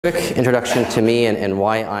Quick introduction to me and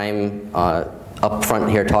why I'm up front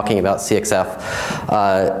here talking about CXF.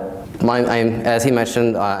 As he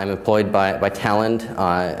mentioned, I'm employed by Talend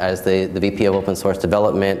as the VP of Open Source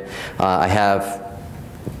Development. I have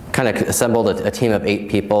kind of assembled a team of 8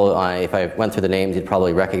 people. If I went through the names, you'd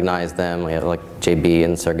probably recognize them. We have like JB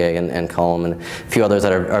and Sergey and Colm and a few others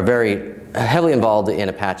that are very heavily involved in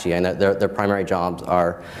Apache, and their primary jobs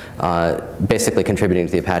are basically contributing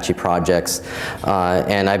to the Apache projects.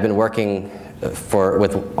 And I've been working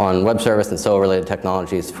on web service and SOA related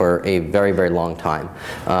technologies for a very, very long time.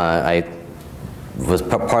 I was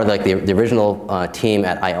part of like the original team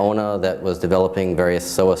at Iona that was developing various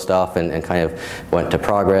SOA stuff and kind of went to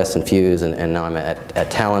Progress and Fuse, and now I'm at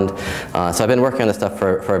Talend. So I've been working on this stuff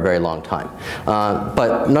for a very long time.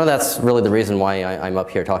 But none of that's really the reason why I'm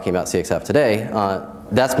up here talking about CXF today.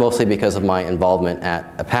 That's mostly because of my involvement at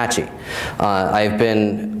Apache. I've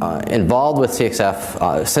been involved with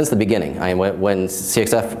CXF since the beginning. When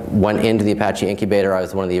CXF went into the Apache incubator, I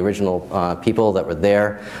was one of the original people that were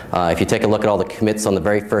there. If you take a look at all the commits on the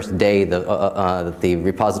very first day that the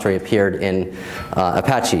repository appeared in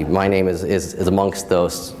Apache, my name is amongst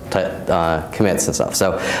those commits and stuff.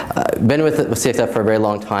 So I've been with CXF for a very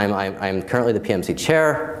long time. I'm currently the PMC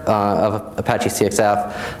chair of Apache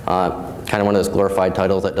CXF. Kind of one of those glorified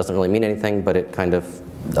titles that doesn't really mean anything, but it kind of,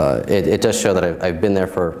 it does show that I've been there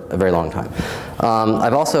for a very long time.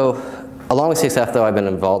 I've also, along with CXF though, I've been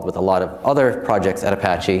involved with a lot of other projects at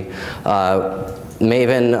Apache.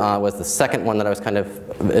 Maven was the second one that I was kind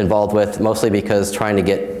of involved with, mostly because trying to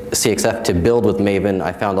get CXF to build with Maven,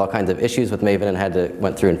 I found all kinds of issues with Maven and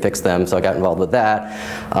went through and fixed them, so I got involved with that.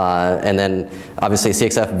 And then obviously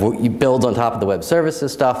CXF builds on top of the web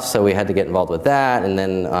services stuff, so we had to get involved with that. And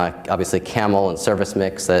then obviously Camel and Service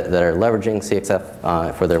Mix that are leveraging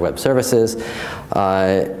CXF for their web services,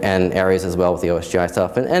 and areas as well with the OSGI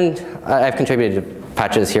stuff. And I've contributed to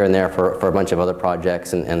patches here and there for a bunch of other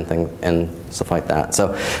projects and things and stuff like that.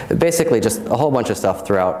 So basically just a whole bunch of stuff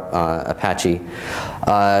throughout Apache.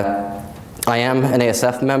 I am an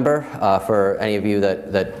ASF member. For any of you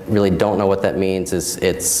that really don't know what that means,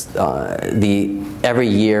 it's every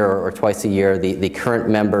year or twice a year the current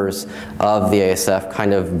members of the ASF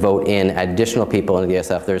kind of vote in additional people into the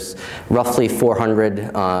ASF. There's roughly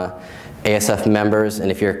 400 ASF members,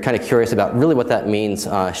 and if you're kind of curious about really what that means,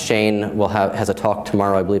 Shane has a talk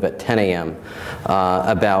tomorrow, I believe at 10 a.m.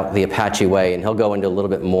 About the Apache way, and he'll go into a little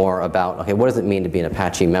bit more about, okay, what does it mean to be an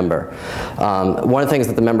Apache member? One of the things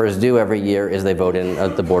that the members do every year is they vote in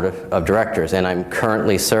the board of directors, and I'm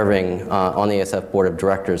currently serving on the ASF board of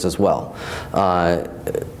directors as well.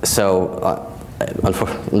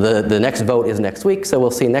 The next vote is next week, so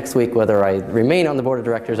we'll see next week whether I remain on the board of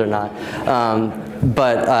directors or not.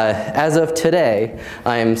 But as of today,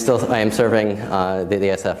 I am serving the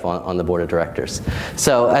ASF on the board of directors.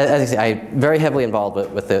 So as you see, I'm very heavily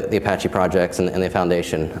involved with the Apache projects and the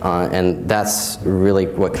foundation, and that's really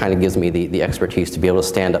what kind of gives me the expertise to be able to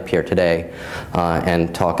stand up here today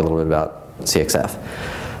and talk a little bit about CXF.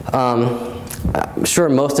 I'm sure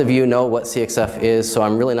most of you know what CXF is, so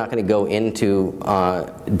I'm really not going to go into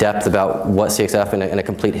depth about what CXF and a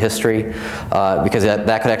complete history, because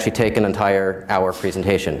that could actually take an entire hour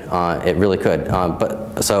presentation. It really could.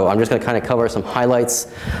 So I'm just going to kind of cover some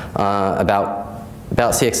highlights about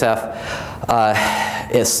CXF.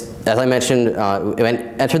 As I mentioned,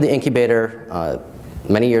 it entered the incubator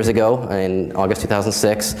many years ago in August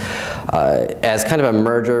 2006 as kind of a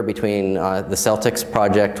merger between the Celtics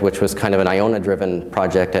project, which was kind of an Iona-driven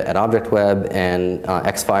project at ObjectWeb, and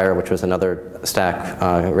Xfire, which was another stack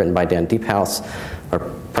written by Dan Deephouse, or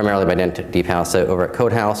primarily by Dan Deephouse over at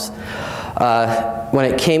Codehouse. When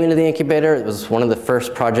it came into the incubator, it was one of the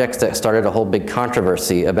first projects that started a whole big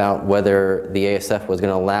controversy about whether the ASF was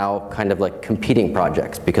going to allow kind of like competing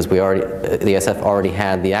projects, because the ASF already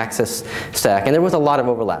had the Access stack, and there was a lot of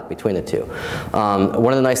overlap between the two.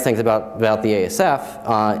 One of the nice things about the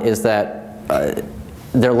ASF is that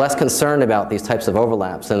they're less concerned about these types of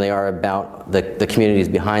overlaps than they are about the communities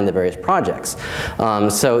behind the various projects.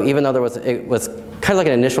 So even though it was kind of like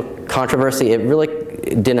an initial controversy, it really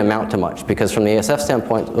didn't amount to much, because from the ASF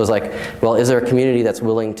standpoint, it was like, well, is there a community that's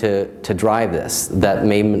willing to drive this, that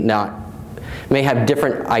may have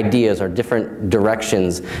different ideas or different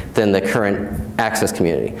directions than the current Access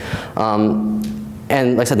community?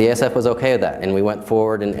 And like I said, the ASF was okay with that, and we went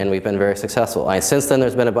forward, and we've been very successful. Since then,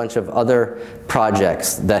 there's been a bunch of other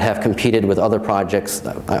projects that have competed with other projects.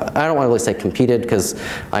 I don't want to really say competed, because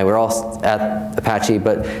we're all at Apache,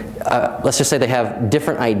 but let's just say they have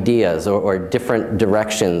different ideas or different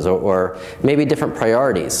directions or maybe different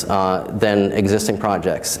priorities than existing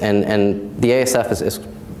projects. And the ASF is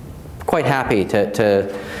quite happy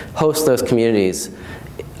to host those communities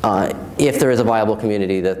if there is a viable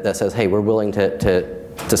community that says, hey, we're willing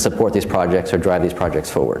to support these projects or drive these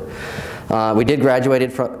projects forward. We did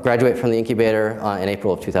graduate from the incubator in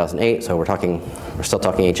April of 2008, so we're still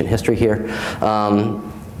talking ancient history here.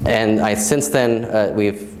 And since then,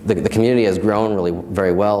 the community has grown really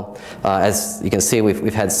very well. As you can see,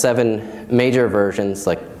 we've had 7 major versions,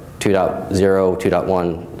 like 2.0,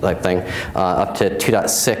 2.1 type thing, up to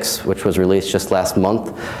 2.6, which was released just last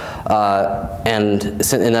month. And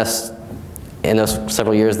in those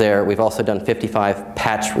several years there, we've also done 55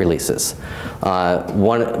 patch releases.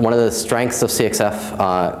 One of the strengths of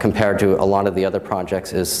CXF compared to a lot of the other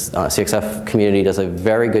projects is CXF community does a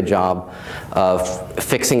very good job of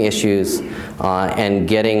fixing issues and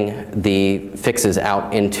getting the fixes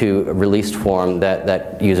out into a released form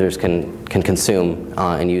that users can consume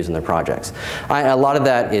and use in their projects. A lot of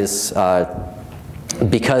that is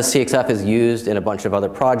because CXF is used in a bunch of other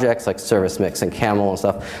projects like Service Mix and Camel and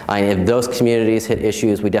stuff, if those communities hit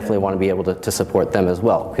issues, we definitely want to be able to support them as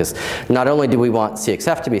well. Because not only do we want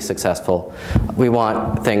CXF to be successful, we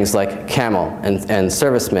want things like Camel and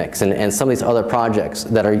Service Mix and some of these other projects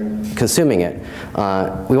that are consuming it,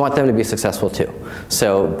 we want them to be successful too.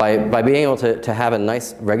 So by being able to have a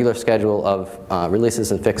nice regular schedule of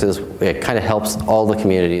releases and fixes, it kind of helps all the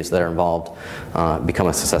communities that are involved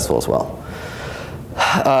become successful as well.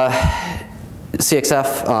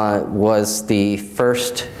 CXF was the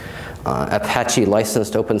first Apache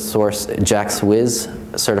licensed open source JAX-Wiz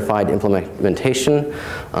certified implementation.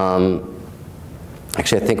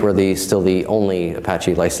 Actually, I think we're still the only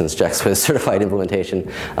Apache licensed JAX-Wiz certified implementation.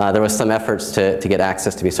 There was some efforts to get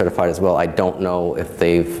access to be certified as well. I don't know if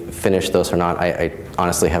they've finished those or not. I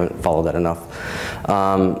honestly haven't followed that enough.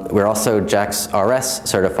 We're also JAX-RS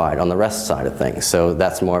certified on the REST side of things. So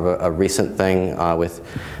that's more of a recent thing with,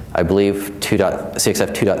 I believe,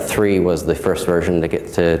 CXF 2.3 was the first version to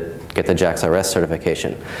get the JAX-RS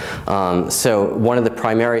certification. So one of the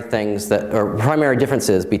primary things primary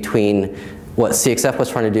differences between what CXF was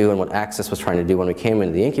trying to do and what Access was trying to do when we came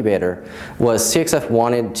into the incubator was CXF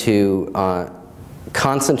wanted to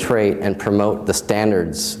concentrate and promote the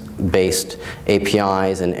standards-based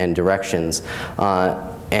APIs and directions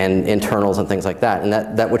and internals and things like that, and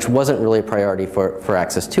that which wasn't really a priority for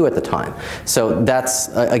Access 2 at the time. So that's,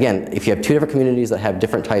 again, if you have 2 different communities that have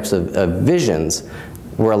different types of visions,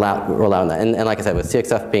 we're allowing that. And like I said, with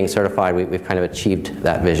CXF being certified, we've kind of achieved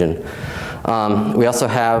that vision. We also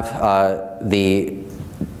have the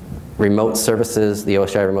remote services, the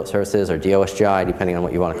OSGI remote services, or DOSGI, depending on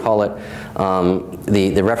what you want to call it.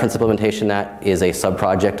 The reference implementation, that is a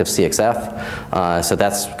sub-project of CXF. So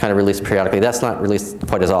that's kind of released periodically. That's not released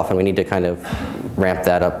quite as often. We need to kind of ramp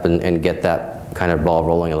that up and get that kind of ball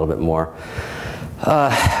rolling a little bit more.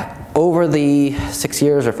 Over the 6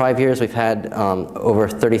 years or 5 years, we've had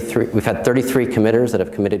we've had 33 committers that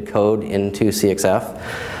have committed code into CXF.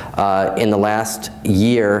 In the last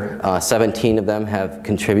year, 17 of them have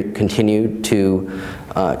continued to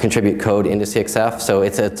contribute code into CXF. So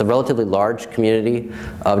it's a relatively large community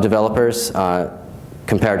of developers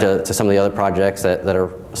compared to some of the other projects that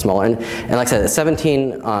are smaller. And like I said,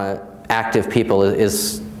 17 active people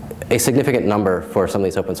is a significant number for some of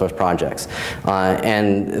these open source projects.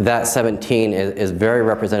 And that 17 is very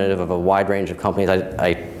representative of a wide range of companies.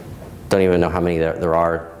 I don't even know how many there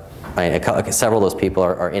are. Several of those people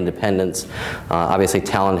are independents. Obviously,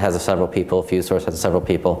 Talend has several people. FuseSource has several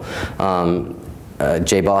people.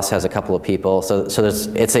 JBoss has a couple of people. So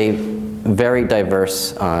it's a very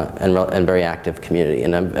diverse and very active community,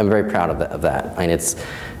 and I'm very proud of that. I mean,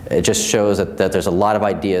 it just shows that there's a lot of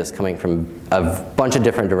ideas coming from a bunch of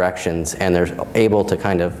different directions, and they're able to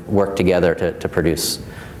kind of work together to produce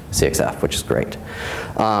CXF, which is great.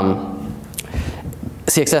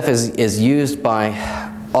 CXF is used by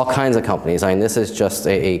all kinds of companies. I mean, this is just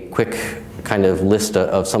a quick kind of list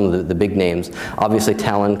of some of the big names. Obviously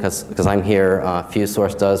Talend, because I'm here.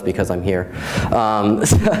 FuseSource does because I'm here.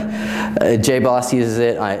 JBoss uses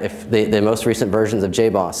it. The most recent versions of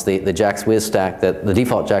JBoss, the JAX-Wiz stack, the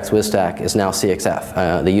default JAX-Wiz stack is now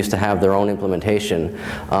CXF. They used to have their own implementation,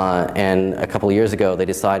 and a couple of years ago they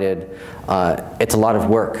decided it's a lot of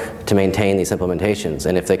work to maintain these implementations,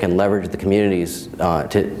 and if they can leverage the communities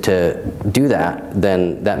to do that,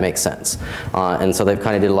 then that makes sense. And so they've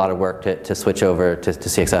kind of did a lot of work to switch over to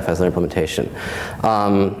CXF as an implementation.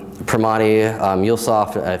 Pramati,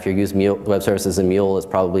 MuleSoft, if you use web services in Mule, is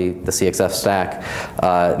probably the CXF stack.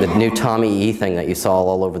 The new Tommy E thing that you saw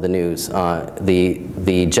all over the news,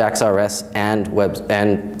 the JAX-RS and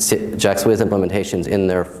JAX-Wiz implementations in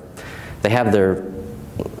they have their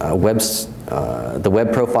the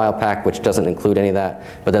web profile pack, which doesn't include any of that,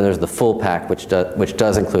 but then there's the full pack, which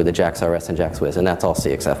does include the JAX-RS and JAX-Wiz, and that's all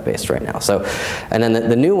CXF based right now. So, and then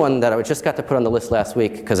the new one that I just got to put on the list last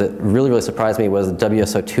week, because it really surprised me, was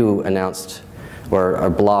WSO2 announced, or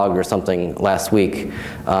blog or something last week,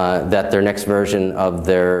 that their next version of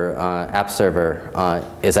their app server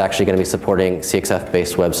is actually going to be supporting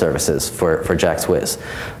CXF-based web services for JAX-Wiz.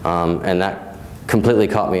 And that completely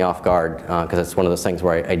caught me off guard, because it's one of those things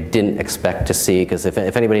where I didn't expect to see, because if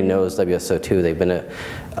anybody knows WSO2, they've been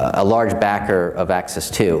a large backer of Axis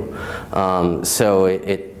 2. So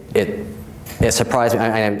it surprised me.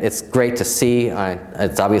 It's great to see.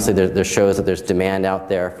 It's obviously there shows that there's demand out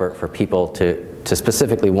there for people to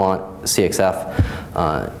specifically want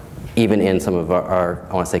CXF, even in some of our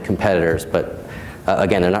I want to say competitors, but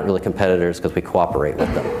again, they're not really competitors because we cooperate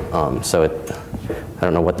with them. So I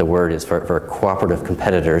don't know what the word is for cooperative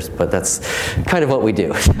competitors, but that's kind of what we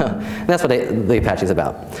do. And that's what the Apache is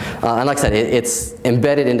about. And like I said, it's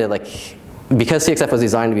embedded into, like, because CXF was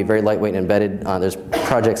designed to be very lightweight and embedded, there's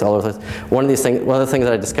projects all over the place. One of the things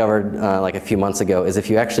that I discovered like a few months ago is if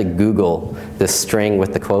you actually Google this string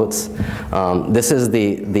with the quotes, this is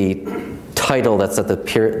the title that's at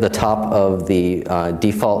the top of the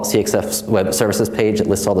default CXF web services page that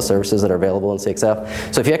lists all the services that are available in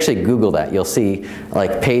CXF. So if you actually Google that, you'll see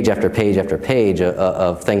like page after page after page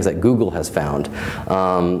of things that Google has found.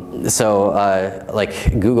 Like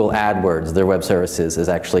Google AdWords, their web services is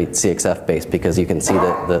actually CXF based because you can see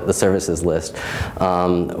the services list. I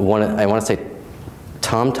want to say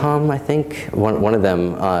TomTom, I think, one of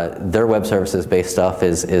them, their web services based stuff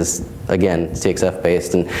is again CXF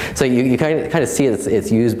based, and so you kind of see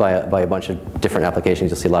it's used by a bunch of different applications.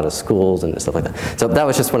 You'll see a lot of schools and stuff like that. So that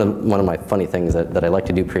was just one of my funny things that I like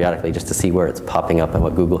to do periodically, just to see where it's popping up and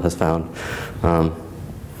what Google has found. Kind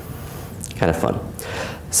of fun.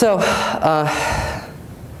 So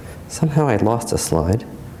somehow I lost a slide.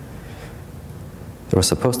 There was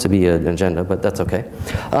supposed to be an agenda, but that's okay.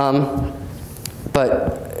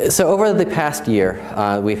 So over the past year,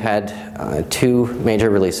 we've had two major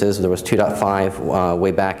releases. There was 2.5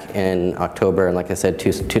 way back in October, and like I said,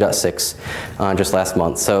 2.6 just last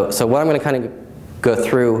month. So what I'm going to kind of go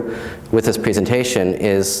through with this presentation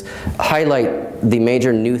is highlight the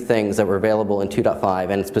major new things that were available in 2.5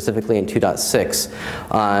 and specifically in 2.6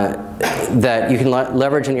 that you can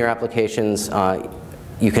leverage in your applications.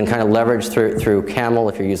 You can kind of leverage through Camel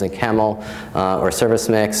if you're using Camel or Service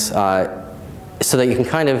Mix. So that you can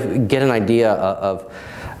kind of get an idea of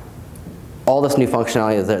all this new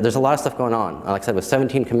functionality. There's a lot of stuff going on. Like I said, with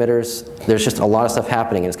 17 committers, there's just a lot of stuff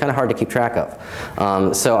happening, and it's kind of hard to keep track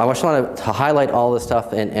of. So I just want to highlight all this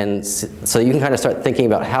stuff, and so you can kind of start thinking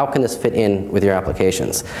about how can this fit in with your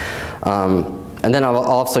applications. And then I'm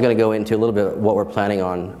also going to go into a little bit what we're planning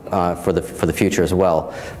on for the future as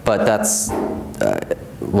well. But that's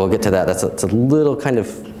we'll get to that. It's a little kind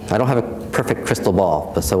of, I don't have a perfect crystal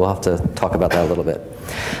ball, but so we'll have to talk about that a little bit.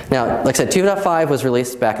 Now, like I said, 2.5 was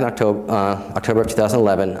released back in October of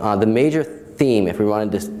 2011. The major theme, if we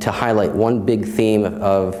wanted to highlight one big theme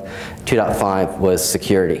of 2.5, was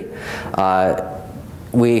security.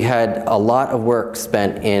 We had a lot of work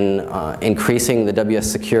spent in increasing the WS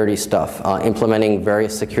security stuff, implementing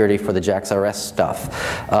various security for the JAX-RS stuff.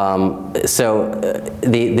 So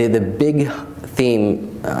the big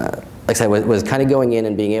theme, like I said, was kind of going in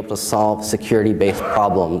and being able to solve security-based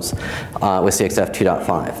problems with CXF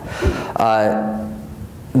 2.5.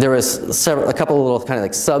 There was a couple of little kind of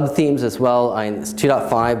like sub-themes as well.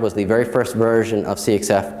 2.5 was the very first version of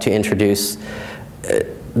CXF to introduce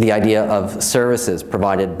the idea of services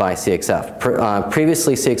provided by CXF.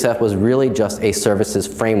 Previously, CXF was really just a services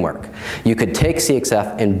framework. You could take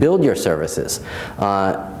CXF and build your services.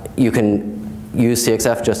 You can use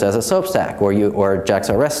CXF just as a SOAP stack or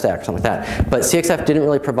JAX-RS stack or something like that. But CXF didn't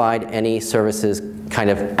really provide any services kind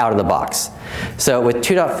of out of the box. So with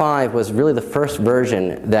 2.5 was really the first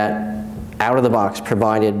version that out of the box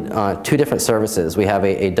provided two different services. We have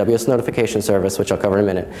a WS notification service, which I'll cover in a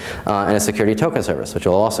minute, and a security token service, which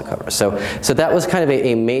we'll also cover. So that was kind of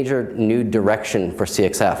a major new direction for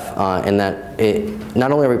CXF in that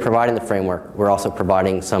not only are we providing the framework, we're also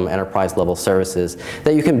providing some enterprise level services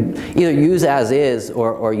that you can either use as is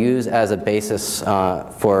or use as a basis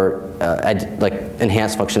for like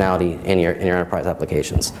enhanced functionality in your enterprise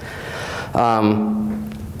applications.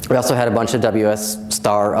 We also had a bunch of WS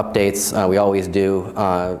star updates. We always do,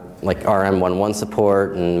 like RM11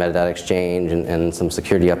 support and metadata exchange and some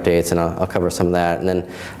security updates, and I'll cover some of that. And then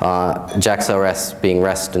JAX-RS being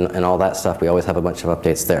REST and all that stuff, we always have a bunch of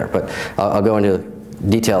updates there. But I'll go into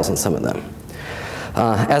details on some of them.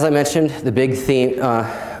 As I mentioned, the big theme,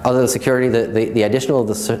 other than security, the addition of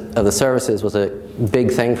the services was a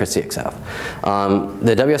big thing for CXF.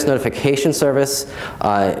 The WS notification service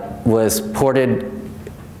was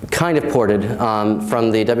kind of ported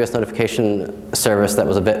from the WS notification service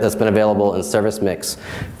that's been available in Service Mix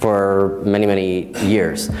for many, many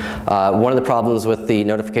years. One of the problems with the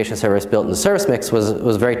notification service built in the Service Mix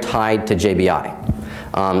was very tied to JBI.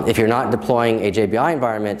 If you're not deploying a JBI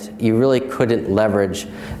environment, you really couldn't leverage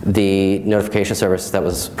the notification service that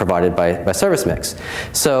was provided by Service Mix.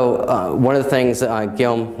 So one of the things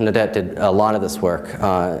Guillaume Nadet did a lot of this work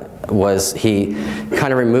was he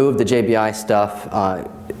kind of removed the JBI stuff,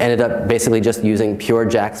 ended up basically just using pure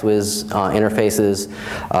JaxWiz interfaces.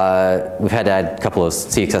 We've had to add a couple of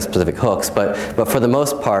CXF specific hooks, but for the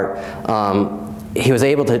most part, he was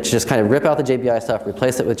able to just kind of rip out the JBI stuff,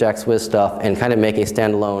 replace it with JaxWiz stuff, and kind of make a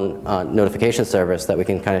standalone notification service that we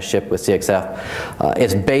can kind of ship with CXF.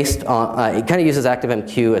 It's based on, it kind of uses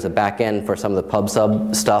ActiveMQ as a backend for some of the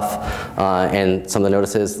pub/sub stuff and some of the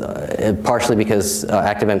notices, partially because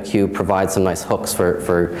ActiveMQ provides some nice hooks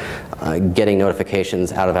for getting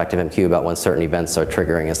notifications out of ActiveMQ about when certain events are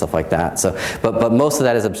triggering and stuff like that. So, but most of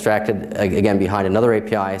that is abstracted, again, behind another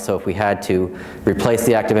API, so if we had to replace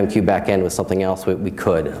the ActiveMQ backend with something else, we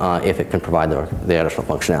could, if it can provide the additional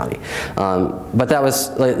functionality. But that was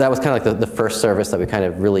kind of like the first service that we kind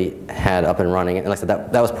of really had up and running, and like I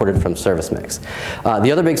said, that was ported from Service Mix.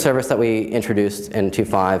 The other big service that we introduced in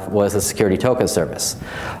 2.5 was the security token service.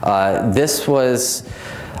 This was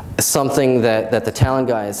something that the Talon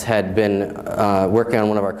guys had been working on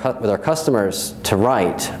with our customers to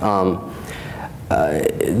write.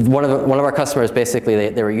 One of our customers, basically,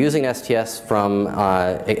 they were using STS from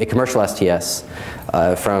a commercial STS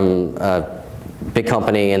from a big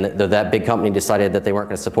company, and that big company decided that they weren't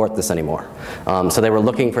going to support this anymore. So they were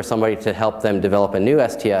looking for somebody to help them develop a new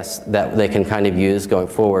STS that they can kind of use going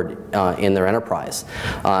forward in their enterprise.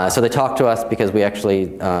 So they talked to us because we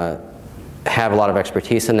actually have a lot of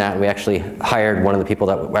expertise in that. We actually hired one of the people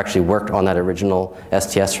that actually worked on that original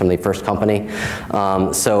STS from the first company.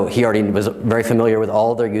 So he already was very familiar with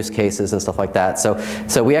all of their use cases and stuff like that.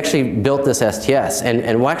 So we actually built this STS.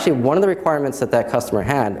 And actually one of the requirements that customer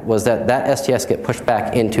had was that STS get pushed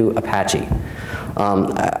back into Apache.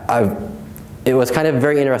 It was kind of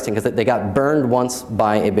very interesting because they got burned once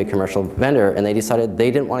by a big commercial vendor, and they decided they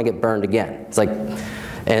didn't want to get burned again. It's like,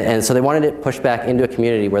 and so they wanted it pushed back into a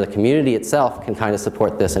community where the community itself can kind of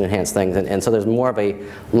support this and enhance things. And so there's more of a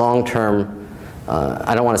long-term,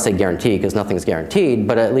 I don't want to say guarantee because nothing's guaranteed,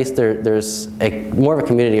 but at least there's more of a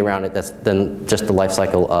community around it than just the life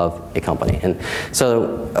cycle of a company. And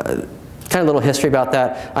so kind of a little history about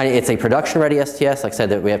that. It's a production-ready STS. Like I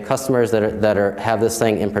said, that we have customers that have this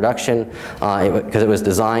thing in production because it was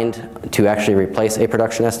designed to actually replace a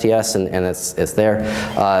production STS, and it's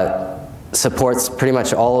there. Supports pretty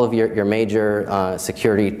much all of your major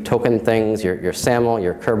security token things, your SAML,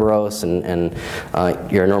 your Kerberos, and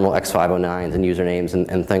your normal X509s and usernames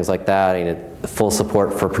and things like that. And full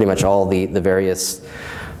support for pretty much all the various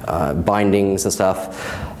bindings and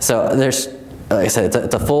stuff. So there's, like I said,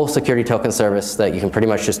 it's a full security token service that you can pretty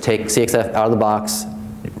much just take CXF out of the box,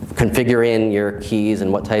 configure in your keys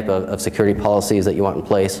and what type of security policies that you want in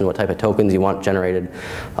place and what type of tokens you want generated,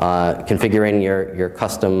 configure in your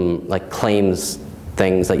custom like claims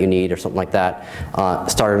things that you need or something like that,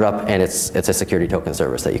 start it up, and it's a security token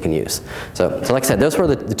service that you can use. So like I said, those were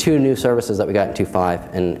the two new services that we got in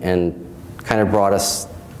 2.5 and kind of brought us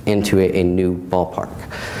into a new ballpark.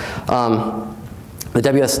 The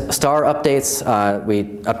WS star updates, we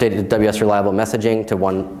updated WS reliable messaging to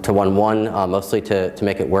 1.1, mostly to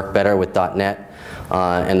make it work better with .NET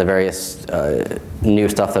and the various new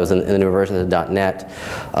stuff that was in the newer versions of .NET.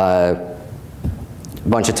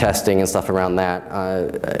 Bunch of testing and stuff around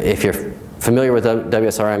that. If you're familiar with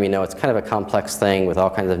WSRM, you know it's kind of a complex thing with all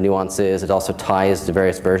kinds of nuances. It also ties to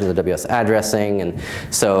various versions of WS addressing, and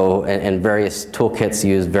so and various toolkits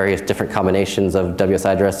use various different combinations of WS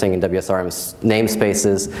addressing and WSRM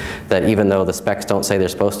namespaces that even though the specs don't say they're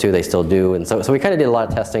supposed to, they still do. And so we kind of did a lot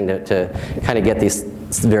of testing to kind of get these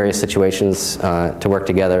various situations to work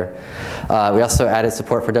together. We also added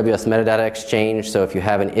support for WS metadata exchange, so if you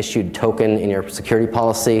have an issued token in your security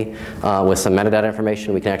policy with some metadata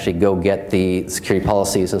information, we can actually go get the security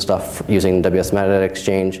policies and stuff using WS metadata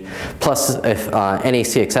exchange. Plus, if any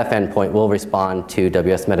CXF endpoint will respond to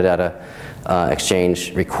WS metadata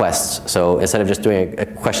exchange requests. So instead of just doing a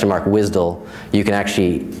question mark WSDL, you can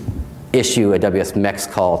actually issue a WS MEX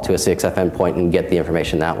call to a CXF endpoint and get the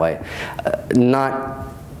information that way. Not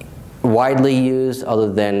widely used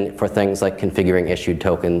other than for things like configuring issued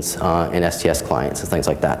tokens in STS clients and things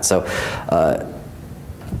like that. So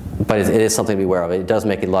but it is something to be aware of. It does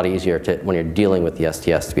make it a lot easier when you're dealing with the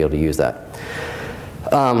STS to be able to use that.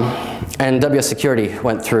 And WS Security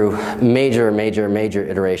went through major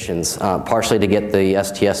iterations, partially to get the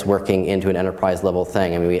STS working into an enterprise level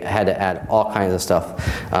thing. I mean, we had to add all kinds of stuff.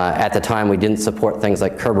 At the time, we didn't support things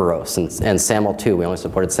like Kerberos and SAML 2. We only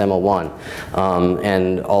supported SAML 1,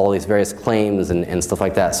 and all these various claims and stuff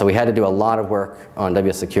like that. So we had to do a lot of work on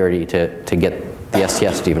WS Security to get the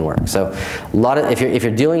STS to even work. So a lot of, if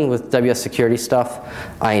you're dealing with WS Security stuff,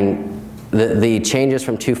 the changes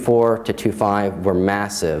from 2.4 to 2.5 were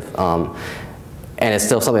massive, and it's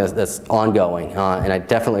still something that's ongoing. And I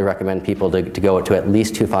definitely recommend people to go to at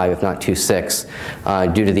least 2.5, if not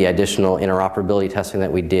 2.6, due to the additional interoperability testing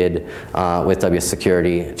that we did with WS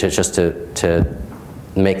Security, just to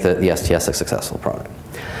make the STS a successful product.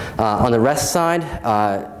 On the REST side,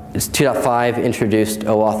 2.5 introduced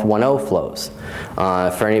OAuth 1.0 flows.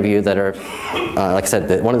 For any of you that are, like I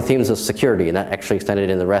said, one of the themes is security, and that actually extended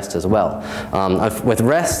in the REST as well. With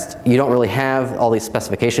REST, you don't really have all these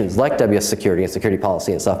specifications like WS Security and security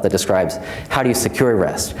policy and stuff that describes how do you secure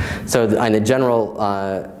REST. So the general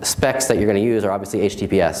specs that you're going to use are obviously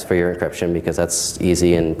HTTPS for your encryption, because that's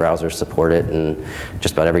easy and browsers support it, and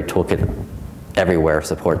just about every toolkit everywhere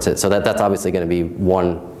supports it. So that's obviously going to be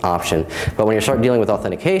one option. But when you start dealing with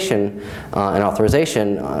authentication and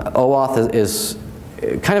authorization, OAuth is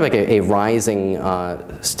kind of like a rising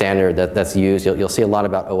standard that's used. You'll see a lot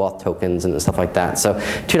about OAuth tokens and stuff like that. So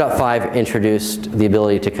 2.5 introduced the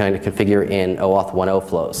ability to kind of configure in OAuth 1.0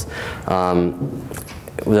 flows.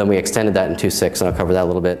 Then we extended that in 2.6, and I'll cover that a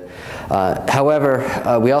little bit.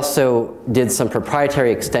 However, we also did some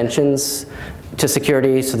proprietary extensions to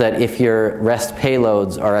security, so that if your REST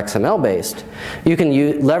payloads are XML based, you can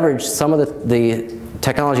leverage some of the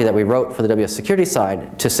technology that we wrote for the WS Security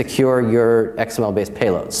side to secure your XML based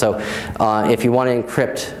payloads. So if you want to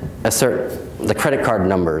encrypt the credit card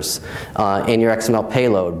numbers in your XML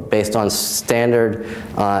payload based on standard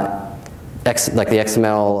like the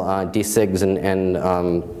XML DSIGs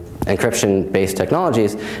and encryption based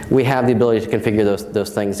technologies, we have the ability to configure those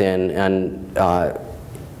things in, and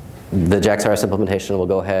the JAX-RS implementation will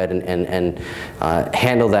go ahead and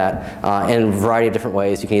handle that in a variety of different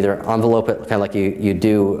ways. You can either envelope it kind of like you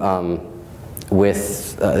do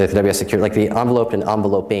with the WS Security, like the enveloped and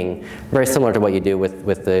enveloping, very similar to what you do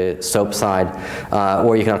with the SOAP side,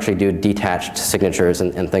 or you can actually do detached signatures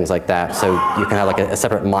and things like that. So you can have like a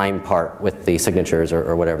separate MIME part with the signatures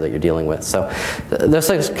or whatever that you're dealing with. So those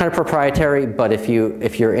things are kind of proprietary, but if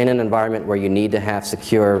you're in an environment where you need to have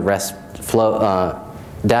secure REST flow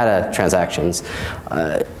data transactions,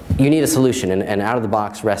 you need a solution, and out of the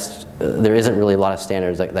box REST, there isn't really a lot of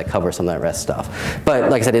standards that cover some of that REST stuff.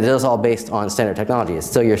 But like I said, it is all based on standard technology. It's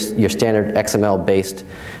still your standard XML based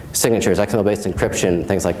signatures, XML based encryption,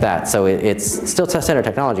 things like that. So it's still standard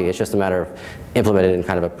technology, it's just a matter of implemented in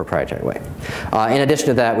kind of a proprietary way. In addition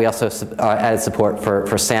to that, we also added support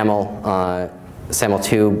for SAML, SAML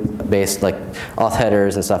 2 based like auth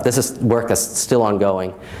headers and stuff. This is work that's still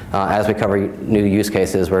ongoing. As we cover new use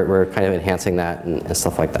cases, we're kind of enhancing that and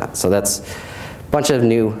stuff like that. So that's a bunch of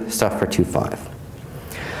new stuff for 2.5.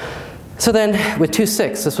 So then with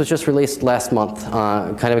 2.6, this was just released last month.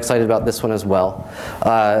 Kind of excited about this one as well.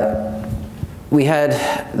 We had,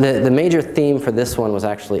 the major theme for this one was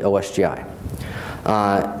actually OSGI.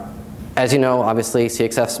 As you know, obviously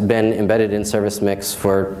CXF's been embedded in Service Mix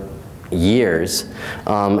for years,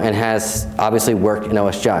 and has obviously worked in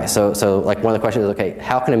OSGI. So like one of the questions is, okay,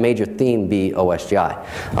 how can a major theme be OSGI?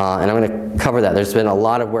 And I'm going to cover that. There's been a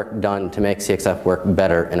lot of work done to make CXF work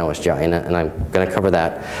better in OSGI, and I'm going to cover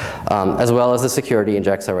that, as well as the security in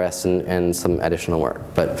JAX-RS and some additional work.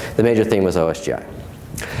 But the major theme was OSGI.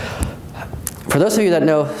 For those of you that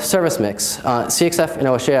know Service Mix, CXF in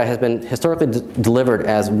OSGI has been historically delivered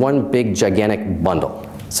as one big gigantic bundle.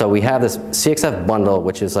 So we have this CXF bundle,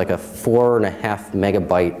 which is like a 4.5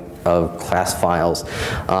 megabyte of class files.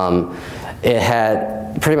 It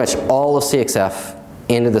had pretty much all of CXF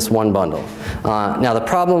into this one bundle. Now the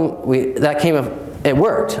problem, it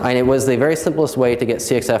worked. I mean, it was the very simplest way to get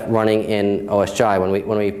CXF running in OSGI.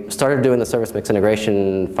 When we started doing the Service Mix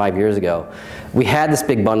integration 5 years ago, we had this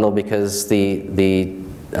big bundle because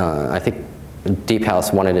I think Deep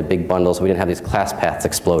House wanted a big bundle, so we didn't have these class paths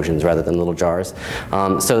explosions rather than little jars.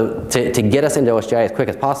 So to get us into OSGI as quick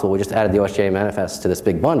as possible, we just added the OSGI manifest to this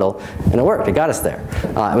big bundle, and it worked. It got us there.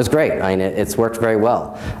 It was great. I mean, it's worked very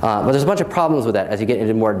well. But there's a bunch of problems with that as you get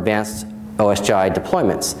into more advanced OSGI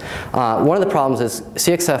deployments. One of the problems is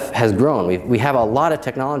CXF has grown. We have a lot of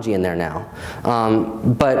technology in there now,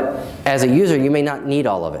 but as a user, you may not need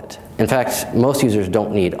all of it. In fact, most users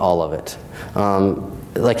don't need all of it.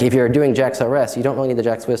 like if you're doing JAX-RS, you don't really need the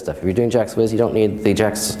JAX-Wiz stuff. If you're doing JAX-Wiz, you don't need the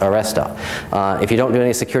JAX-RS stuff. If you don't do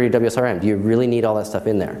any security WSRM, do you really need all that stuff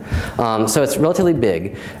in there? So it's relatively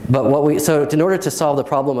big. But so in order to solve the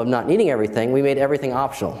problem of not needing everything, we made everything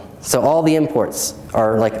optional. So all the imports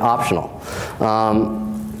are like optional.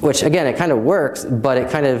 Which again, it kind of works, but it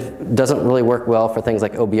kind of doesn't really work well for things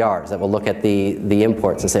like OBRs that will look at the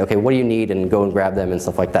imports and say, okay, what do you need, and go and grab them and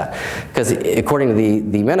stuff like that. Because according to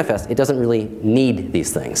the manifest, it doesn't really need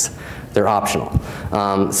these things. They're optional.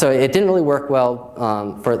 So it didn't really work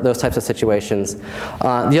well for those types of situations.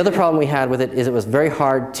 The other problem we had with it is it was very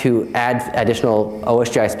hard to add additional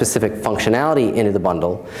OSGI specific functionality into the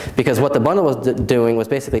bundle, because what the bundle was doing was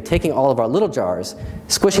basically taking all of our little jars,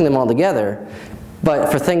 squishing them all together.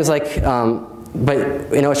 But for things like, but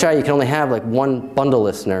in OSGI you can only have like one bundle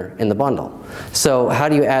listener in the bundle. So how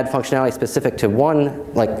do you add functionality specific to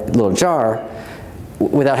one like little jar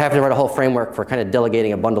without having to write a whole framework for kind of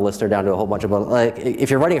delegating a bundle listener down to a whole bunch of bundles? Like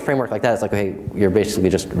if you're writing a framework like that, it's like, okay, you're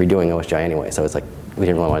basically just redoing OSGI anyway. So it's like, we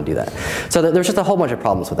didn't really want to do that. So there's just a whole bunch of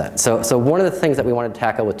problems with that. So one of the things that we wanted to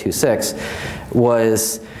tackle with 2.6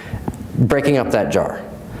 was breaking up that jar.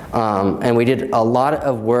 And we did a lot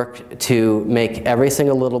of work to make every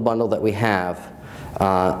single little bundle that we have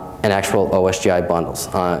an actual OSGI bundles.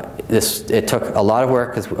 It took a lot of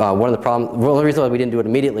work, because one of the reasons why we didn't do it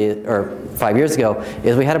immediately, or 5 years ago,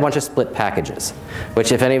 is we had a bunch of split packages,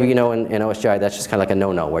 which if any of you know in OSGI, that's just kind of like a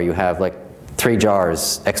no-no, where you have like 3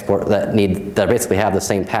 jars export that basically have the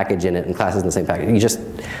same package in it and classes in the same package. You just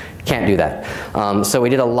can't do that. So we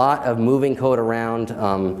did a lot of moving code around,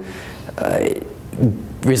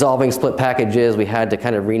 resolving split packages. We had to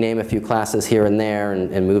kind of rename a few classes here and there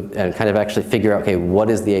and move and kind of actually figure out, okay,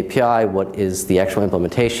 what is the API, what is the actual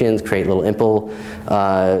implementations, create little impl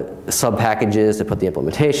sub-packages to put the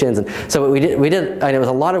implementations. And so we did, and it was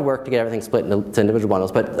a lot of work to get everything split into individual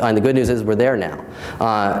bundles, but the good news is we're there now.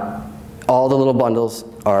 All the little bundles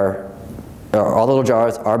are, all the little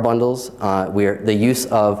jars are bundles. The use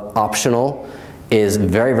of optional is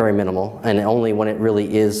very, very minimal, and only when it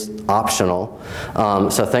really is optional.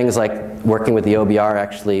 So things like working with the OBR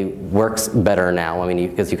actually works better now. I mean,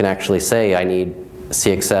 because you can actually say, I need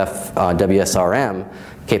CXF WSRM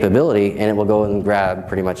capability, and it will go and grab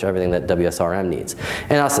pretty much everything that WSRM needs.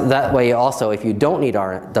 And also, that way also, if you don't need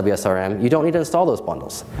WSRM, you don't need to install those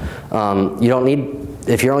bundles. You don't need,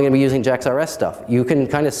 if you're only going to be using JAX-RS stuff, you can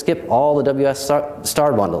kind of skip all the WS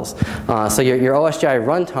star bundles. So your OSGI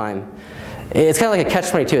runtime, it's kind of like a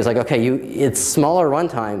catch-22. It's like, okay, it's smaller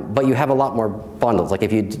runtime, but you have a lot more bundles. Like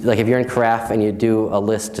if you're in Carafe and you do a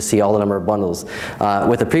list to see all the number of bundles,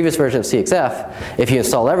 with the previous version of CXF, if you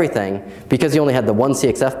install everything, because you only had the one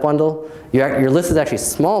CXF bundle, your list is actually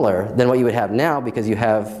smaller than what you would have now, because you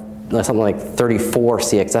have something like 34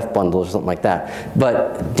 CXF bundles or something like that.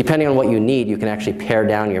 But depending on what you need, you can actually pare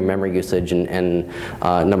down your memory usage and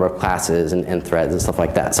number of classes and threads and stuff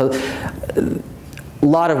like that. So a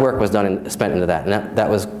lot of work was done and spent into that, and that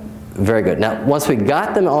was very good. Now, once we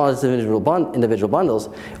got them all as individual bundles,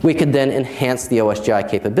 we could then enhance the OSGI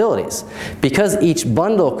capabilities. Because each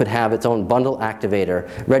bundle could have its own bundle activator,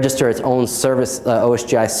 register its own service,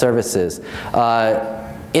 OSGI services,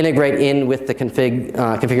 integrate in with the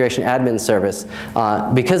configuration admin service.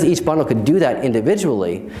 Because each bundle could do that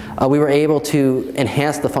individually, we were able to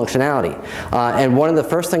enhance the functionality. And one of the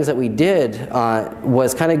first things that we did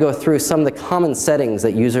was kind of go through some of the common settings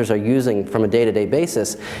that users are using from a day-to-day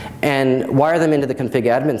basis and wire them into the config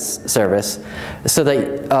admin service, so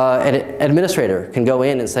that an administrator can go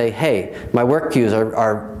in and say, hey, my work queues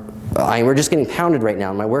we're just getting pounded right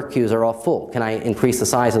now. My work queues are all full. Can I increase the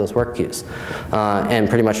size of those work queues? And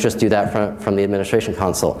pretty much just do that from the administration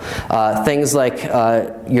console. Things like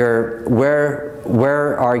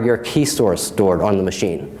where are your key stores stored on the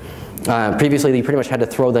machine? Previously, you pretty much had to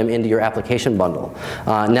throw them into your application bundle.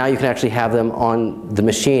 Now you can actually have them on the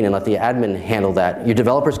machine and let the admin handle that. Your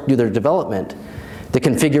developers do their development. The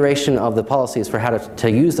configuration of the policies for how to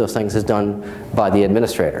use those things is done by the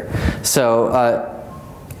administrator. So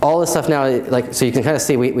all this stuff now, so you can kind of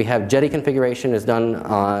see we have Jetty configuration is done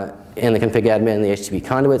in the config admin, the HTTP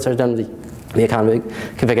conduits are done the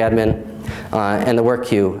config admin, and the work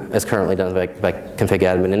queue is currently done by config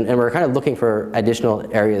admin. And we're kind of looking for additional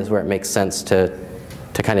areas where it makes sense to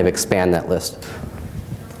kind of expand that list.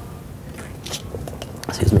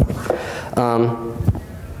 Excuse me.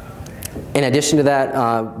 In addition to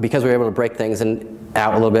that, because we were able to break things, and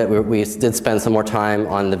out a little bit. We did spend some more time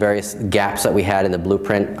on the various gaps that we had in the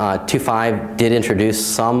blueprint. 2.5 did introduce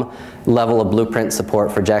some level of blueprint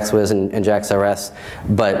support for JAX-Wiz and JAX-RS,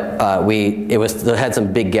 but it had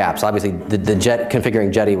some big gaps. Obviously, the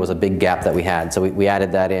configuring Jetty was a big gap that we had, so we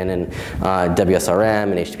added that in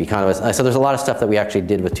WSRM and HTTP conduits. So there's a lot of stuff that we actually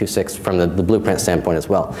did with 2.6 from the blueprint standpoint as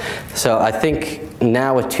well. So I think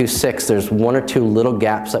now with 2.6, there's one or two little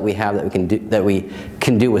gaps that we have that we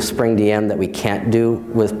can do with Spring DM that we can't do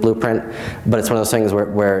with blueprint, but it's one of those things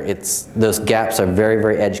where those gaps are very,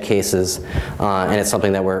 very edge cases, and it's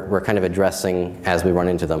something that we're kind of addressing as we run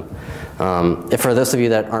into them. For those of you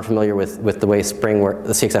that aren't familiar with the way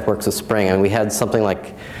the CXF works with Spring, I mean, we had something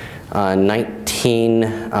like 19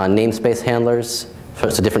 namespace handlers,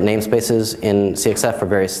 so different namespaces in CXF for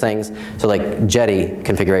various things. So like Jetty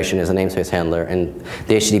configuration is a namespace handler, and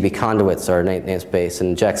the HTTP conduits are a namespace,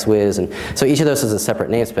 and JAX-Wiz, and so each of those is a separate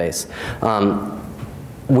namespace.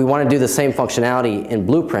 We want to do the same functionality in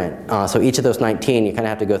Blueprint, so each of those 19 you kind of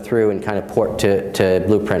have to go through and kind of port to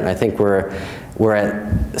Blueprint. I think we're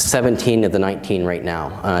at 17 of the 19 right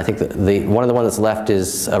now. I think one of the ones that's left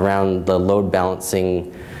is around the load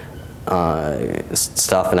balancing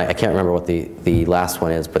stuff, and I can't remember what the last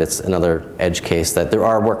one is, but it's another edge case that there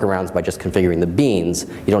are workarounds by just configuring the beans.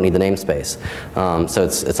 You don't need the namespace. So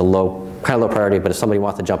it's a kind of low priority, but if somebody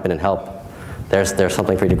wants to jump in and help, there's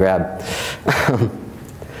something for you to grab.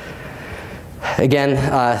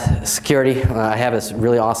 Again, security. I have this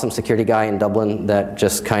really awesome security guy in Dublin that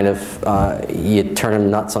just kind of, you turn him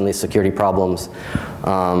nuts on these security problems.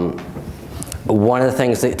 One of the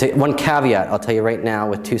things, one caveat I'll tell you right now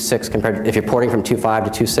with 2.6 compared to, if you're porting from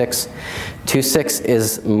 2.5 to 2.6, 2.6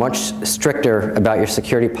 is much stricter about your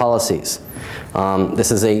security policies.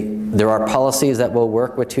 There are policies that will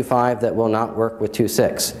work with 2.5 that will not work with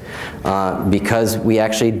 2.6 because we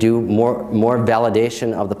actually do more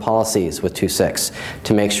validation of the policies with 2.6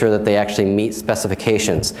 to make sure that they actually meet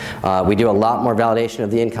specifications. We do a lot more validation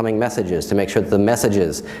of the incoming messages to make sure that the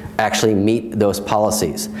messages actually meet those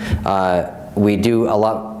policies. We do a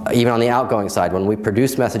lot, even on the outgoing side, when we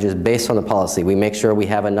produce messages based on the policy, we make sure we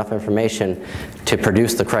have enough information to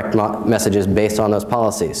produce the correct messages based on those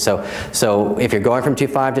policies. So if you're going from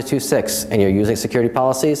 2.5 to 2.6 and you're using security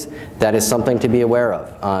policies, that is something to be aware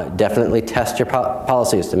of. Definitely test your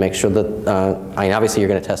policies to make sure that, I mean, obviously you're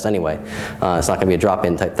going to test anyway. It's not going to be a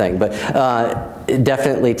drop-in type thing, but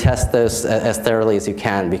definitely test those as thoroughly as you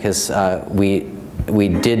can, because we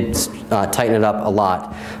did tighten it up a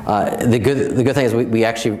lot. The good thing is we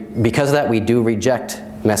actually, because of that, we do reject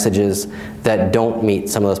messages that don't meet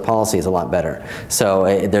some of those policies a lot better. So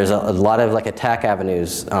there's a lot of attack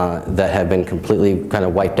avenues that have been completely kind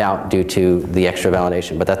of wiped out due to the extra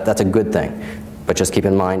validation, but that's a good thing. But just keep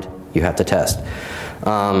in mind, you have to test.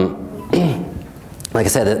 Like I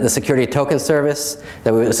said, the security token service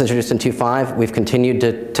that was introduced in 2.5, we've continued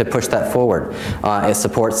to push that forward. It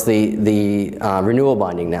supports the renewal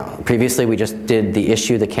binding now. Previously, we just did the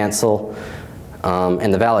issue, the cancel,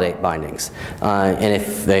 and the validate bindings. And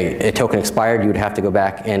if a token expired, you would have to go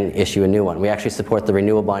back and issue a new one. We actually support the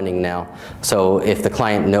renewal binding now. So if the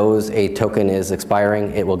client knows a token is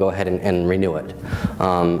expiring, it will go ahead and renew it.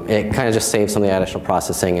 It kind of just saves some of the additional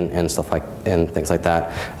processing and stuff and things like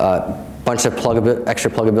that. Bunch of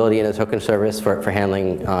extra pluggability in the token service for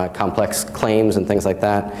handling complex claims and things like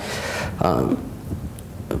that.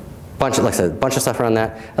 Like I said, bunch of stuff around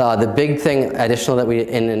that. The big thing additional that we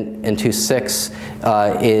in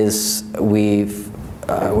 2.6 is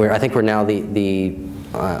I think we're now the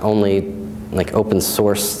only open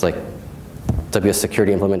source WS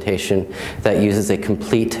security implementation that uses a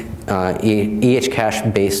complete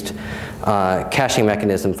EHCache based caching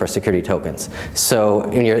mechanism for security tokens. So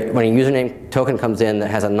when a username token comes in that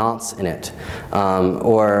has a nonce in it,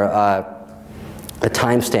 or the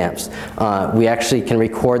timestamps, we actually can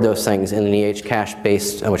record those things in an EHCache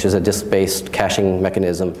based, which is a disk-based caching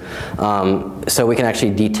mechanism. So we can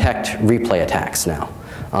actually detect replay attacks now.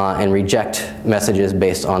 And reject messages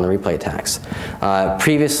based on the replay attacks.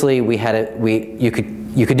 Previously, you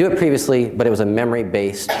could do it previously, but it was a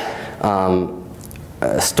memory-based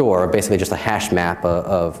store, basically just a hash map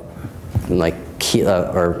of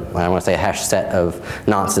or I want to say a hash set of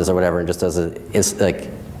nonces or whatever, and just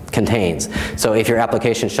contains. So if your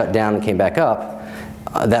application shut down and came back up,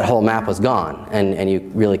 that whole map was gone, and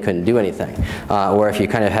you really couldn't do anything. Or if you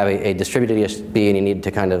kind of have a distributed ESB and you need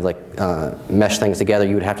to kind of mesh things together,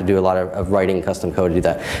 you would have to do a lot of writing custom code to do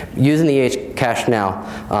that. Using the EHCache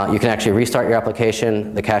now, you can actually restart your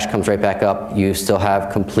application, the cache comes right back up, you still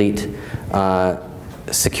have complete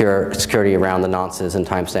security around the nonces and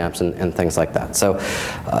timestamps and things like that. So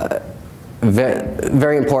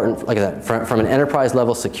very important, like I said, from an enterprise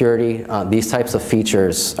level security, these types of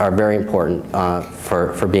features are very important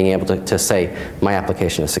for being able to say my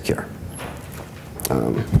application is secure.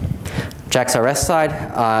 JAX-RS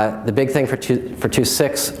side, the big thing for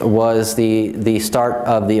 2.6 was the start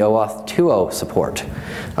of the OAuth 2.0 support.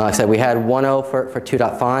 Like I said, we had 1.0 for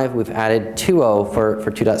 2.5. We've added 2.0 for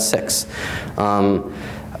 2.6.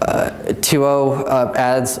 2.0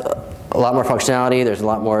 adds a lot more functionality. There's a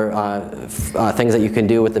lot more things that you can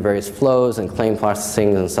do with the various flows and claim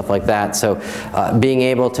processing and stuff like that. So being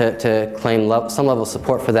able to claim some level of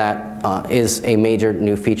support for that is a major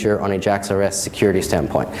new feature on a JAX-RS security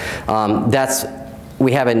standpoint.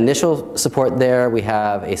 We have initial support there. We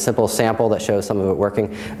have a simple sample that shows some of it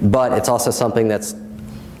working, but it's also something that's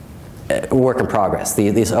work in progress.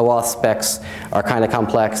 These OAuth specs are kind of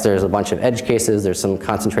complex. There's a bunch of edge cases. There's some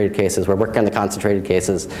concentrated cases. We're working on the concentrated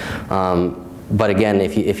cases. But again,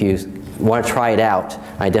 if you want to try it out,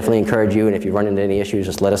 I definitely encourage you, and if you run into any issues,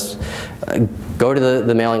 just let us go to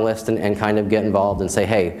the mailing list and kind of get involved and say,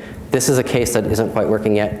 hey, this is a case that isn't quite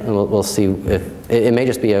working yet, and we'll see if it may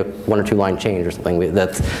just be a 1 or 2 line change or something.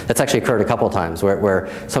 That's actually occurred a couple of times where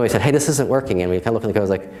somebody said, hey, this isn't working, and we kind of look at the code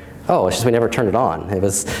like, oh, it's just we never turned it on. It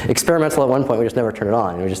was experimental at one point, we just never turned it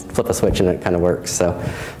on. And we just flip a switch and it kind of works. So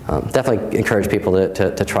definitely encourage people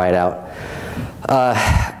to try it out.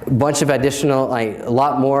 Bunch of additional, a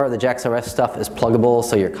lot more of the JAX-RS stuff is pluggable,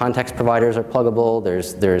 so your context providers are pluggable.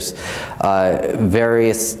 There's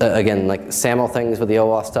various, again, like SAML things with the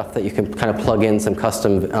OAuth stuff that you can kind of plug in some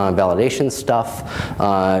custom validation stuff,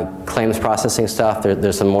 claims processing stuff.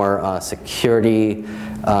 There's some more security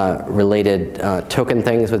related token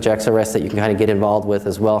things with JAX-RS that you can kind of get involved with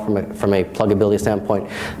as well from a pluggability standpoint.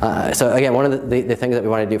 So again, one of the things that we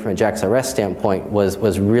wanted to do from a JAX-RS standpoint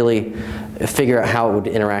was really figure out how it would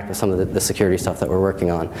interact with some of the security stuff that we're working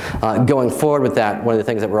on. Going forward with that, one of the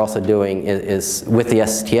things that we're also doing is with the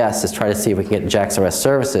STS is try to see if we can get JAX-RS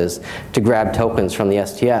services to grab tokens from the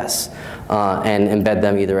STS and embed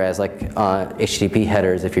them either as like HTTP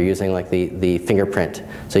headers if you're using like the fingerprint.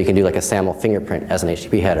 So you can do like a SAML fingerprint as an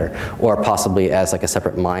HTTP header, or possibly as like a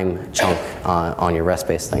separate MIME chunk on your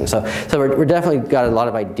REST-based thing. So we're definitely got a lot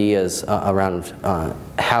of ideas around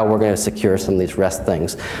how we're going to secure some of these REST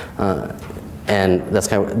things. And that's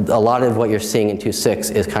kind of, a lot of what you're seeing in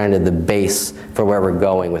 2.6 is kind of the base for where we're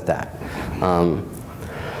going with that.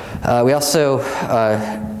 We also,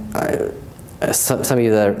 some of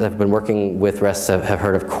you that have been working with REST have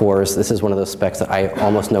heard of CORS. This is one of those specs that I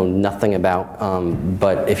almost know nothing about,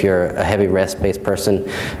 but if you're a heavy REST-based person,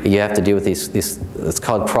 you have to do with these it's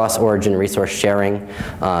called cross-origin resource sharing.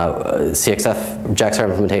 CXF, JAX-RS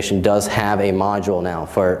implementation does have a module now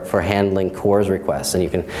for handling CORS requests, and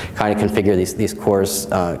you can kind of configure these CORS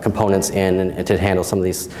components in and to handle some of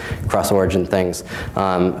these cross-origin things.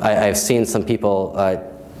 I've seen some people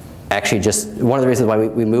actually just, one of the reasons why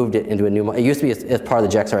we moved it into a new, it used to be as part of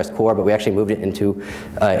the JAX-RS core, but we actually moved it into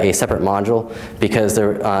a separate module because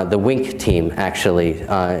the Wink team actually,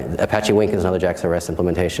 Apache Wink is another JAX-RS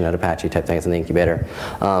implementation at Apache type things in the incubator.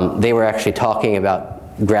 They were actually talking about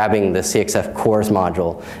grabbing the CXF CORS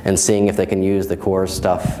module and seeing if they can use the CORS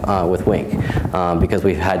stuff with Wink because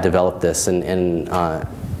we've had developed this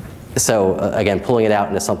so again, pulling it out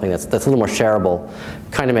into something that's a little more shareable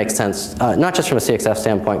kind of makes sense, not just from a CXF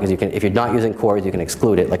standpoint, because you can, if you're not using CORS, you can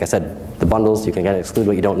exclude it. Like I said, the bundles, you can kind of exclude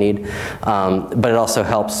what you don't need. But it also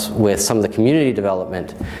helps with some of the community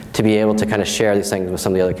development to be able to kind of share these things with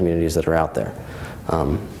some of the other communities that are out there.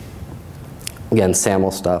 Again,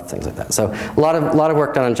 SAML stuff, things like that. So a lot of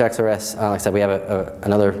work done on JAX-RS. Like I said, we have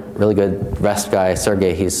another really good REST guy,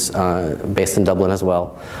 Sergey. He's based in Dublin as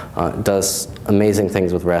well. Does amazing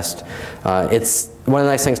things with REST. It's one of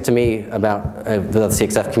the nice things to me about the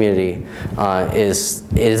CXF community is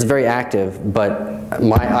it is very active, but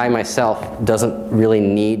I myself doesn't really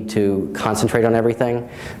need to concentrate on everything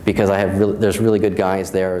because there's really good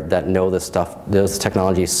guys there that know this stuff, those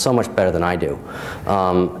technologies so much better than I do,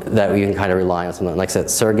 that we can kind of rely on something. Like I said,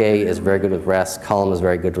 Sergey is very good with REST, Colm is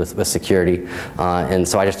very good with security, and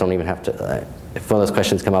so I just don't even have to, if one of those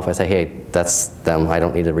questions come up, I say, hey, that's them, I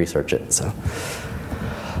don't need to research it. So.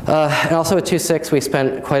 And also with 2.6, we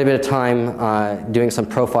spent quite a bit of time doing some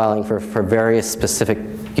profiling for various specific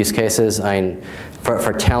use cases.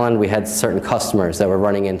 For Talend, we had certain customers that were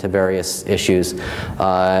running into various issues.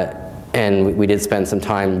 And we did spend some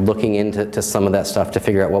time looking into some of that stuff to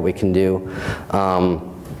figure out what we can do.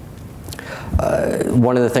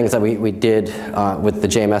 One of the things that we did with the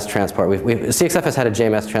JMS transport, CXF has had a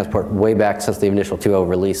JMS transport way back since the initial 2.0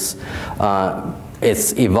 release.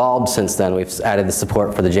 It's evolved since then. We've added the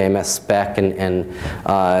support for the JMS spec, and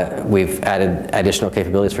we've added additional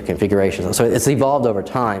capabilities for configuration. So it's evolved over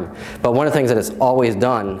time. But one of the things that it's always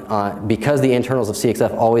done, because the internals of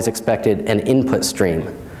CXF always expected an input stream,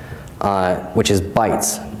 which is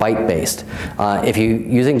byte-based. If you're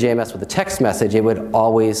using JMS with a text message, it would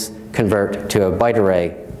always convert to a byte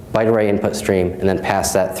array input stream, and then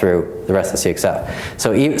pass that through the rest of the CXF.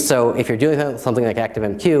 So if you're doing something like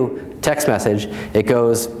ActiveMQ, text message, it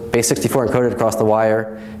goes base64 encoded across the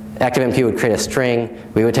wire. ActiveMQ would create a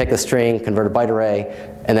string. We would take the string, convert a byte array,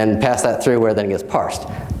 and then pass that through where then it gets parsed.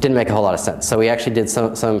 Didn't make a whole lot of sense. So we actually did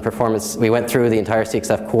some performance. We went through the entire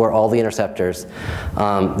CXF core, all the interceptors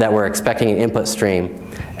that were expecting an input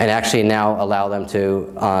stream, and actually now allow them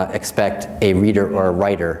to expect a reader or a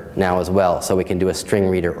writer now as well. So we can do a string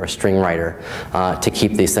reader or string writer to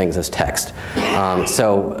keep these things as text.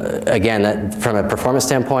 So again, from a performance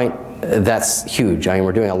standpoint, that's huge. I mean,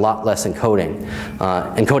 we're doing a lot less encoding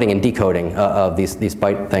and decoding of these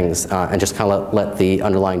byte things, and just kind of let the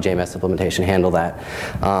underlying JMS implementation handle that.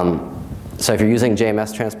 So if you're using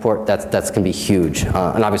JMS transport, that's going to be huge.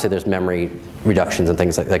 And obviously there's memory reductions and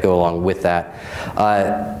things that go along with that.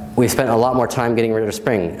 We spent a lot more time getting rid of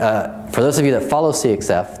Spring. For those of you that follow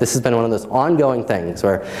CXF, this has been one of those ongoing things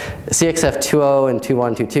where CXF 2.0 and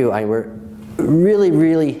 2.1, 2.2, I mean, we're really,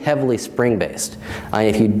 really heavily Spring-based.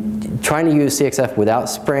 If you're trying to use CXF without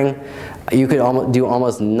Spring, you could do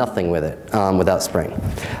almost nothing with it without Spring.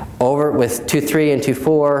 Over with 2.3 and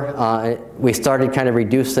 2.4, we started kind of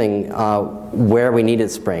reducing where we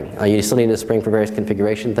needed Spring. You still needed Spring for various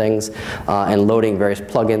configuration things and loading various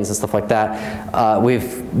plugins and stuff like that.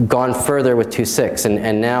 We've gone further with 2.6,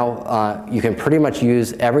 and now you can pretty much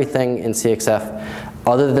use everything in CXF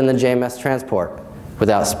other than the JMS transport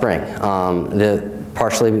without Spring.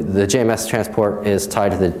 Partially, the JMS transport is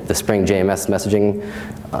tied to the Spring JMS messaging,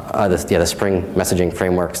 the Spring messaging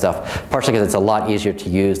framework stuff. Partially because it's a lot easier to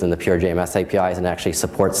use than the pure JMS APIs, and actually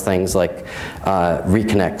supports things like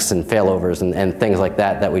reconnects and failovers and things like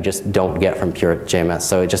that we just don't get from pure JMS.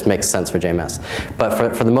 So it just makes sense for JMS.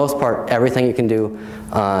 But for the most part, everything you can do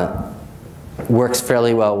works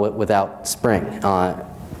fairly well without Spring.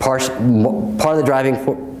 Part of the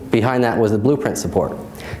driving behind that was the Blueprint support,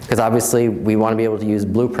 because obviously we want to be able to use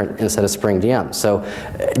Blueprint instead of Spring DM. So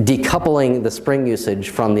decoupling the Spring usage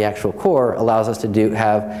from the actual core allows us to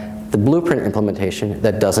have the Blueprint implementation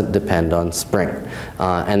that doesn't depend on Spring.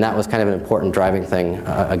 And that was kind of an important driving thing,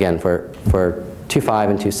 again, for 2.5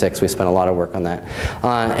 and 2.6, we spent a lot of work on that.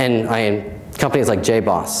 Companies like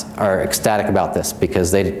JBoss are ecstatic about this,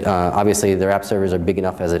 because they obviously their app servers are big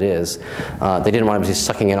enough as it is. They didn't want to be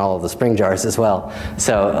sucking in all of the Spring jars as well.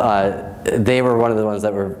 So they were one of the ones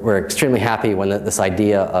that were extremely happy when this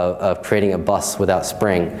idea of creating a bus without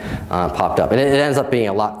Spring popped up. And it ends up being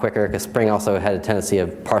a lot quicker, because Spring also had a tendency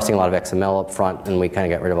of parsing a lot of XML up front, and we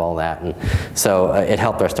kind of got rid of all that. And so it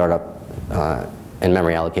helped our startup and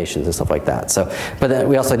memory allocations and stuff like that. So, but then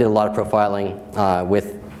we also did a lot of profiling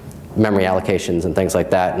with memory allocations and things like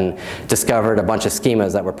that, and discovered a bunch of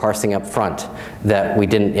schemas that were parsing up front that we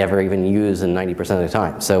didn't ever even use in 90% of the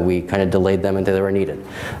time. So we kind of delayed them until they were needed.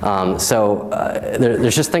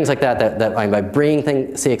 There's just things like that by bringing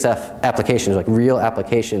CXF applications, like real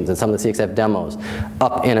applications and some of the CXF demos,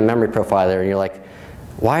 up in a memory profiler, and you're like,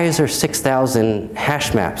 why is there 6,000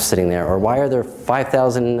 hash maps sitting there? Or why are there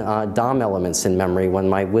 5,000 DOM elements in memory when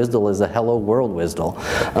my WSDL is a hello world WSDL?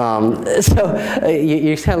 So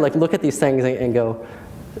you kind of like look at these things and go,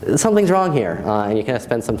 something's wrong here. And you kind of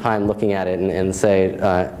spend some time looking at it and say,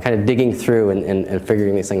 kind of digging through and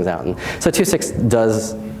figuring these things out. And so 2.6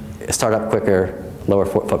 does start up quicker, lower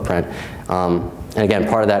footprint. And again,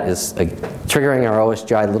 part of that is triggering our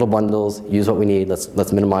OSGI little bundles, use what we need,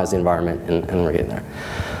 let's minimize the environment, and we're getting there.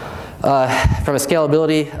 From a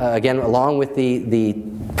scalability, again, along with the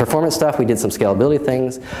performance stuff, we did some scalability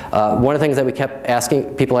things. One of the things that we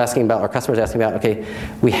kept people asking about, or customers asking about, okay,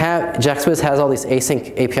 JaxWiz has all these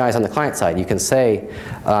async APIs on the client side. You can say,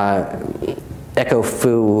 echo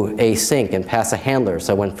foo async and pass a handler,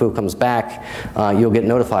 so when foo comes back, you'll get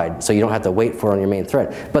notified, so you don't have to wait for it on your main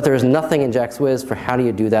thread. But there's nothing in JaxWiz for how do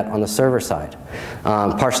you do that on the server side.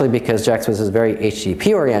 Partially because JaxWiz is very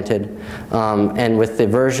HTTP oriented, and with the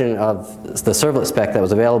version of the servlet spec that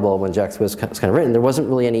was available when JaxWiz was kind of written, there wasn't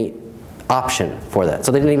really any option for that,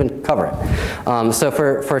 so they didn't even cover it. So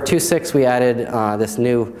for 2.6, we added this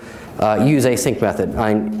new use async method,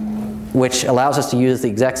 which allows us to use the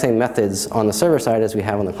exact same methods on the server side as we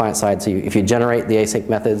have on the client side. So if you generate the async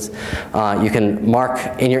methods, you can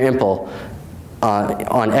mark in your impl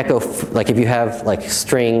on echo, like if you have like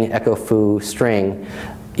string, echo foo, string,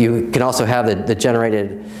 You can also have the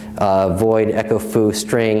generated void echo foo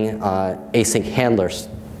string async handlers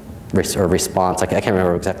or response. I can't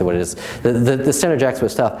remember exactly what it is. The standard JavaScript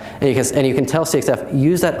stuff, and you can tell CXF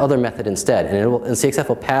use that other method instead, and CXF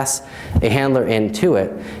will pass a handler into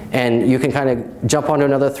it, and you can kind of jump onto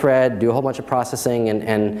another thread, do a whole bunch of processing,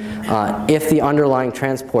 and if the underlying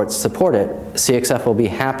transports support it, CXF will be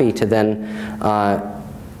happy to then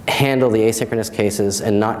handle the asynchronous cases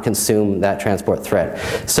and not consume that transport thread.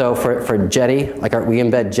 So for Jetty, like we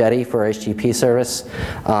embed Jetty for our HTTP service,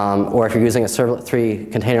 or if you're using a Servlet 3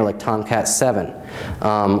 container like Tomcat 7,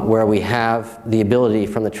 where we have the ability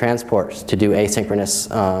from the transports to do asynchronous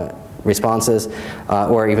responses,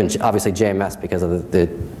 or even obviously JMS because of the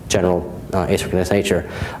general asynchronous nature.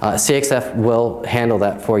 CXF will handle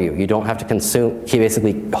that for you. You don't have to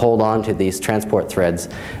basically hold on to these transport threads.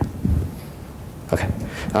 Okay.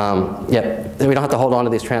 Yep. We don't have to hold on to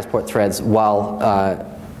these transport threads while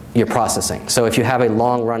you're processing. So if you have a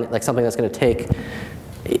long run, like something that's going to take,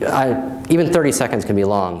 even 30 seconds can be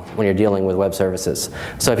long when you're dealing with web services.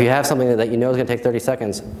 So if you have something that you know is going to take 30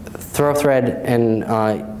 seconds, throw a thread and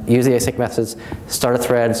use the async methods, start a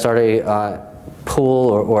thread, start a pool,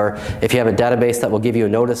 or if you have a database that will give you a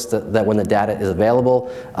notice that when the data is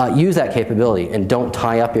available, use that capability and don't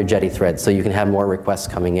tie up your Jetty thread so you can have more requests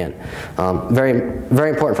coming in. Very, very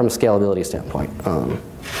important from a scalability standpoint.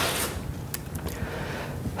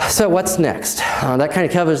 So what's next? That kind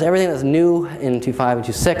of covers everything that's new in 2.5 and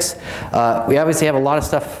 2.6. We obviously have a lot of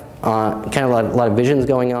stuff, kind of a lot of visions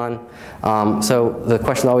going on. So the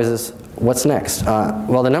question always is, what's next?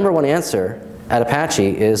 Well, the number one answer at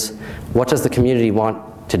Apache is, what does the community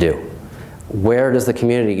want to do? Where does the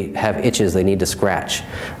community have itches they need to scratch?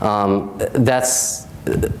 That's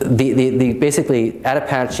basically at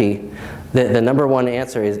Apache, the number one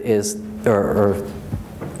answer or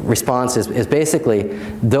response is basically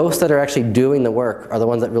those that are actually doing the work are the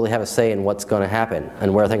ones that really have a say in what's going to happen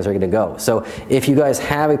and where things are going to go. So if you guys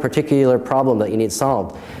have a particular problem that you need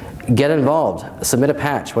solved, get involved, submit a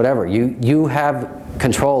patch, whatever. You have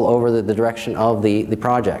control over the direction of the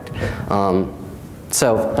project.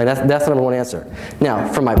 So that's the number one answer.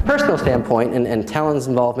 Now, from my personal standpoint and Talon's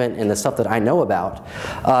involvement in the stuff that I know about,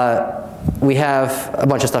 we have a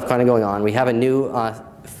bunch of stuff kind of going on. We have a new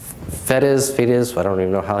FEDIS, I don't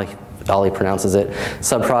even know how Ollie pronounces it,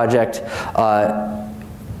 subproject.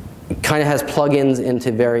 Kind of has plugins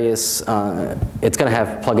into various, it's going to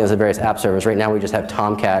have plugins to various app servers. Right now we just have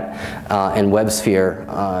Tomcat and WebSphere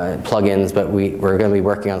plugins, but we're going to be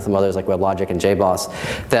working on some others like WebLogic and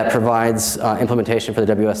JBoss that provides implementation for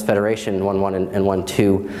the WS Federation 1.1 and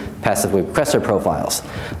 1.2 passive requester profiles.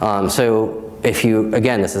 So if you,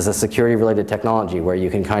 again, this is a security related technology where you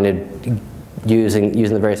can kind of using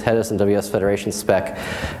the various headers and WS Federation spec,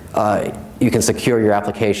 you can secure your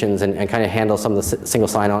applications and kind of handle some of the single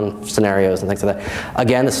sign-on scenarios and things like that.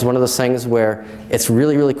 Again, this is one of those things where it's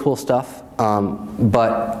really, really cool stuff,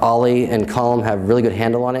 but Ollie and Column have really good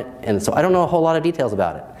handle on it, and so I don't know a whole lot of details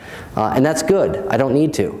about it. And that's good. I don't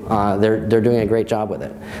need to. They're doing a great job with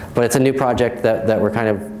it. But it's a new project that we're kind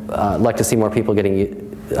of like to see more people getting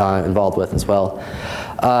involved with as well.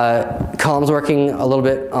 Column's working a little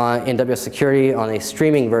bit in WS Security on a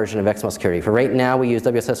streaming version of XML Security. For right now, we use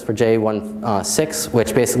WSS4J 1.6,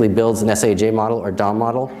 which basically builds an SAJ model or DOM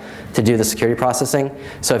model to do the security processing.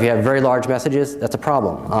 So if you have very large messages, that's a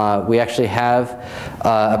problem. We actually have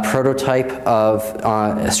a prototype of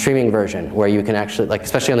a streaming version where you can actually, like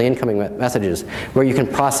especially on the incoming messages, where you can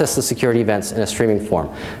process the security events in a streaming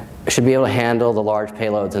form. Should be able to handle the large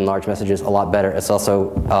payloads and large messages a lot better. It's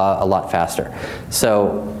also a lot faster.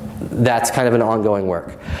 So that's kind of an ongoing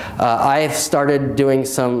work. I've started doing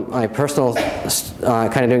some, my personal,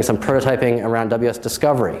 kind of doing some prototyping around WS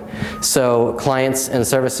Discovery. So clients and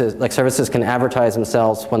services, like services can advertise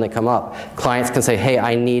themselves when they come up. Clients can say, hey,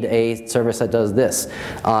 I need a service that does this.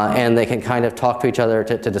 And they can kind of talk to each other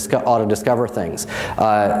to auto-discover things.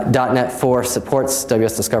 .NET 4 supports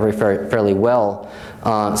WS Discovery fairly well.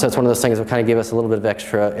 So it's one of those things that kind of give us a little bit of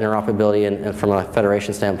extra interoperability and from a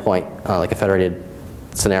federation standpoint, like a federated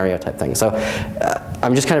scenario type thing. So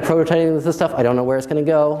I'm just kind of prototyping with this stuff. I don't know where it's going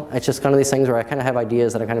to go. It's just kind of these things where I kind of have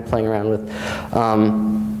ideas that I'm kind of playing around with.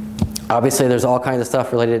 Obviously, there's all kinds of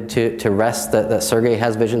stuff related to REST that Sergey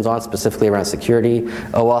has visions on, specifically around security.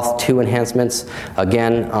 OAuth 2 enhancements.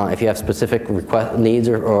 Again, if you have specific needs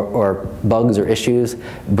or bugs or issues,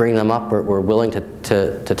 bring them up. We're willing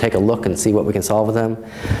to take a look and see what we can solve with them.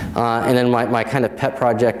 And then my kind of pet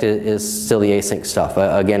project is still the async stuff.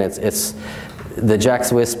 Again, the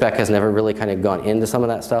JaxWiz spec has never really kind of gone into some of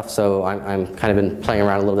that stuff, so I'm kind of been playing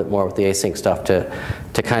around a little bit more with the async stuff to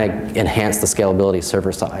kind of enhance the scalability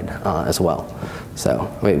server side as well.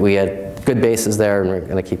 So we had good bases there, and we're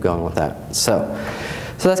going to keep going with that. So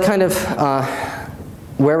that's kind of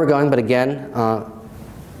where we're going, but again,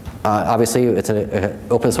 obviously it's an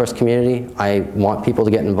open source community. I want people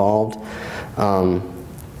to get involved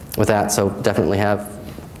with that, so definitely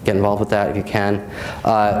get involved with that if you can.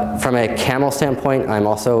 From a Camel standpoint, I'm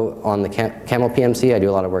also on the Camel PMC. I do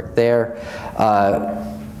a lot of work there.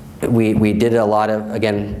 We did a lot of,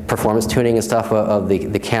 again, performance tuning and stuff of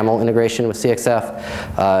the Camel integration with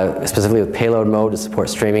CXF, specifically with payload mode to support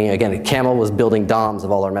streaming. Again, Camel was building DOMs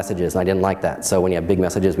of all our messages, and I didn't like that. So when you have big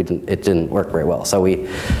messages, it didn't work very well. So we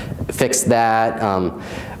fixed that.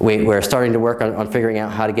 We're starting to work on figuring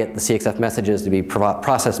out how to get the CXF messages to be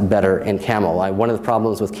processed better in Camel. One of the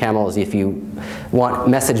problems with Camel is if you want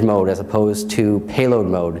message mode as opposed to payload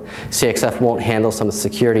mode, CXF won't handle some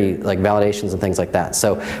security like validations and things like that.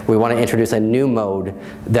 So we want to introduce a new mode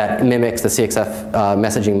that mimics the CXF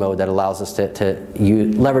messaging mode that allows us to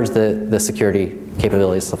leverage the security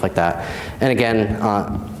capabilities, stuff like that. And again,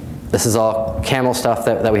 this is all Camel stuff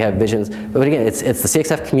that we have visions. But again, it's the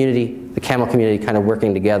CXF community, the Camel community kind of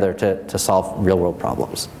working together to solve real world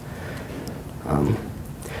problems.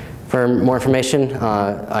 For more information,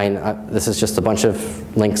 this is just a bunch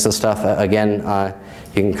of links and stuff. Again,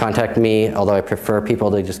 you can contact me, although I prefer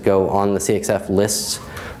people to just go on the CXF lists.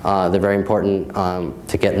 They're very important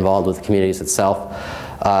to get involved with the communities itself.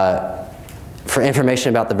 For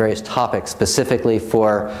information about the various topics, specifically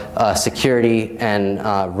for security and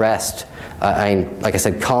REST, like I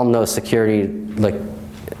said, Calm knows security like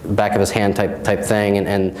back of his hand type thing,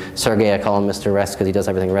 and Sergey, I call him Mr. REST because he does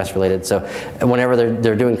everything REST related. So whenever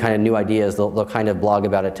they're doing kind of new ideas, they'll kind of blog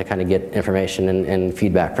about it to kind of get information and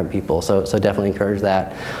feedback from people. So definitely encourage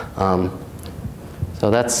that. So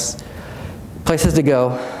that's places to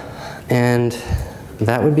go, and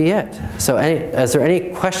that would be it. So is there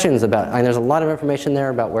any questions about, there's a lot of information there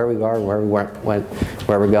about where we are and where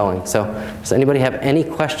we're going. So does anybody have any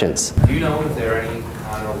questions? Do you know if there are any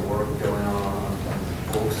kind of work going on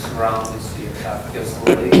books around this CXF? Because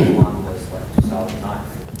the latest one was like 2009.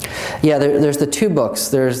 Yeah, there's the two books.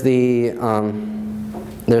 There's the,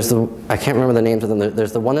 I can't remember the names of them.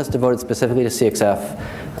 There's the one that's devoted specifically to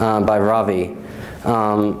CXF by Ravi.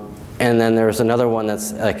 And then there's another one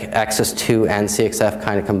that's like Access 2 and CXF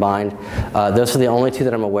kind of combined. Those are the only two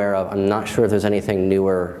that I'm aware of. I'm not sure if there's anything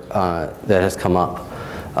newer that has come up.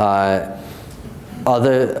 The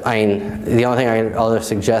only thing I'll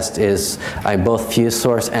suggest is both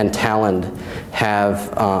FuseSource and Talend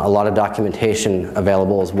have a lot of documentation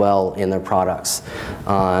available as well in their products.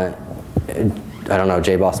 I don't know,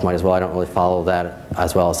 JBoss might as well. I don't really follow that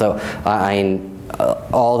as well. So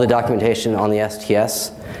all the documentation on the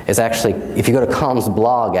STS is actually, if you go to Calm's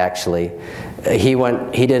blog, actually, he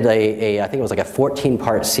did I think it was like a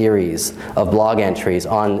 14-part series of blog entries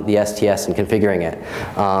on the STS and configuring it.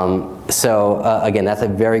 Again, that's a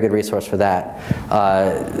very good resource for that.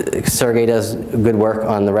 Sergey does good work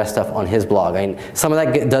on the rest stuff on his blog. Some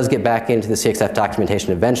of that does get back into the CXF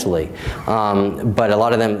documentation eventually, but a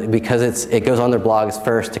lot of them, because it goes on their blogs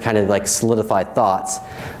first to kind of like solidify thoughts,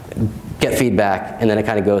 get feedback, and then it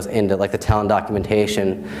kind of goes into like the Talend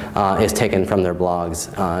documentation is taken from their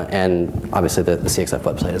blogs, and obviously the CXF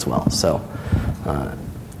website as well. So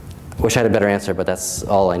wish I had a better answer, but that's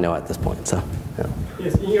all I know at this point. So yeah.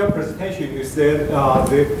 Yes, in your presentation you said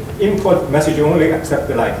the input message only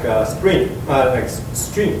accept like string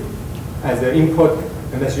as the input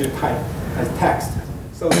message type as text.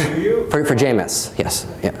 So do you for JMS, yes,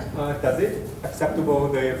 yeah. Does it acceptable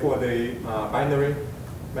for the binary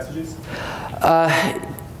messages?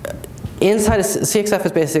 Inside of CXF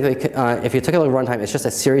is basically, if you took a look at runtime, it's just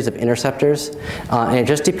a series of interceptors, and it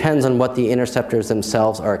just depends on what the interceptors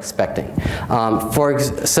themselves are expecting.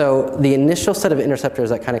 So the initial set of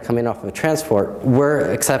interceptors that kind of come in off of a transport,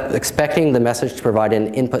 we're expecting the message to provide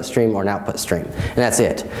an input stream or an output stream, and that's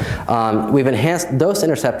it. We've enhanced those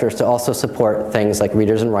interceptors to also support things like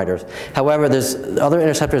readers and writers. However, there's other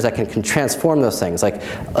interceptors that can transform those things, like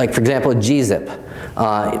for example, gzip.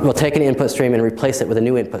 We'll take an input stream and replace it with a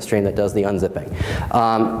new input stream that does the unzipping.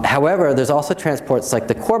 However, there's also transports like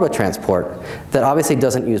the Corba transport that obviously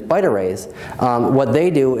doesn't use byte arrays. What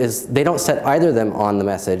they do is they don't set either of them on the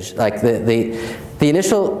message. Like the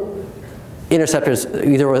initial interceptors,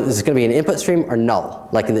 either it's going to be an input stream or null,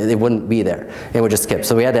 like they wouldn't be there, and would just skip.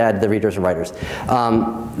 So we had to add the readers and writers.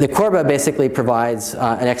 The Corba basically provides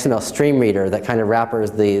an XML stream reader that kind of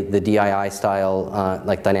wrappers the DII style,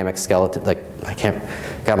 like dynamic skeleton. Like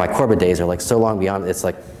God, my Corba days are like so long beyond. It's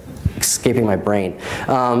like escaping my brain.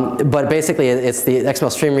 But basically, it's the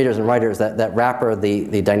XML stream readers and writers that wrapper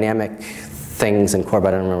the dynamic things in Corba.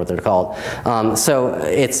 I don't remember what they're called. So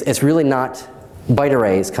it's really not byte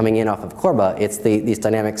arrays coming in off of Corba. It's these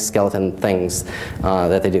dynamic skeleton things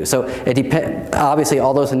that they do. So it obviously,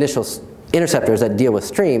 all those initial interceptors that deal with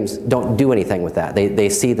streams don't do anything with that. They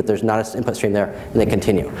see that there's not an input stream there, and they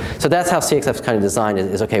continue. So that's how CXF is kind of designed,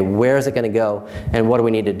 is okay, where is it going to go, and what do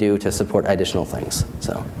we need to do to support additional things?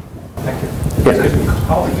 So. Thank you. Yes.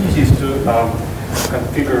 How easy is to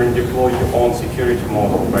configure and deploy your own security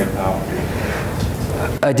model right now?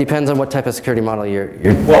 It depends on what type of security model you're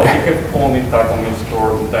Well, you have only entitlement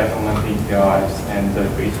store, entitlement APIs, and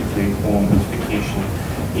basically own notification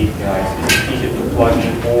APIs. Is it easy to plug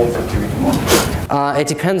in all security models? It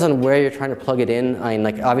depends on where you're trying to plug it in. I mean,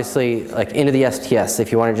 like obviously, like into the STS,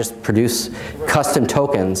 if you want to just produce custom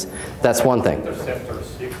tokens, that's one thing.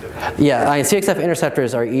 Yeah, CXF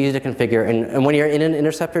interceptors are easy to configure, and when you're in an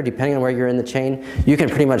interceptor, depending on where you're in the chain, you can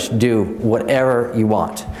pretty much do whatever you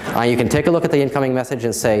want. You can take a look at the incoming message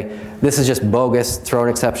and say, this is just bogus, throw an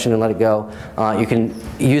exception and let it go. You can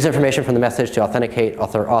use information from the message to authenticate,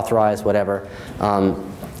 authorize, whatever.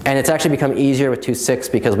 And it's actually become easier with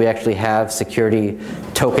 2.6 because we actually have security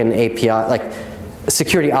token API, like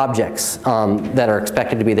security objects that are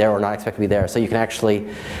expected to be there or not expected to be there. So you can actually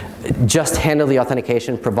just handle the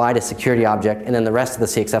authentication, provide a security object, and then the rest of the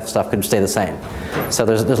CXF stuff could stay the same. So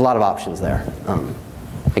there's a lot of options there.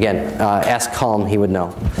 Again, ask Calm, he would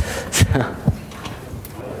know.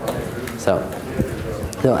 So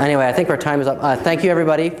anyway, I think our time is up. Thank you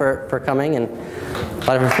everybody for coming, and a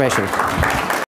lot of information.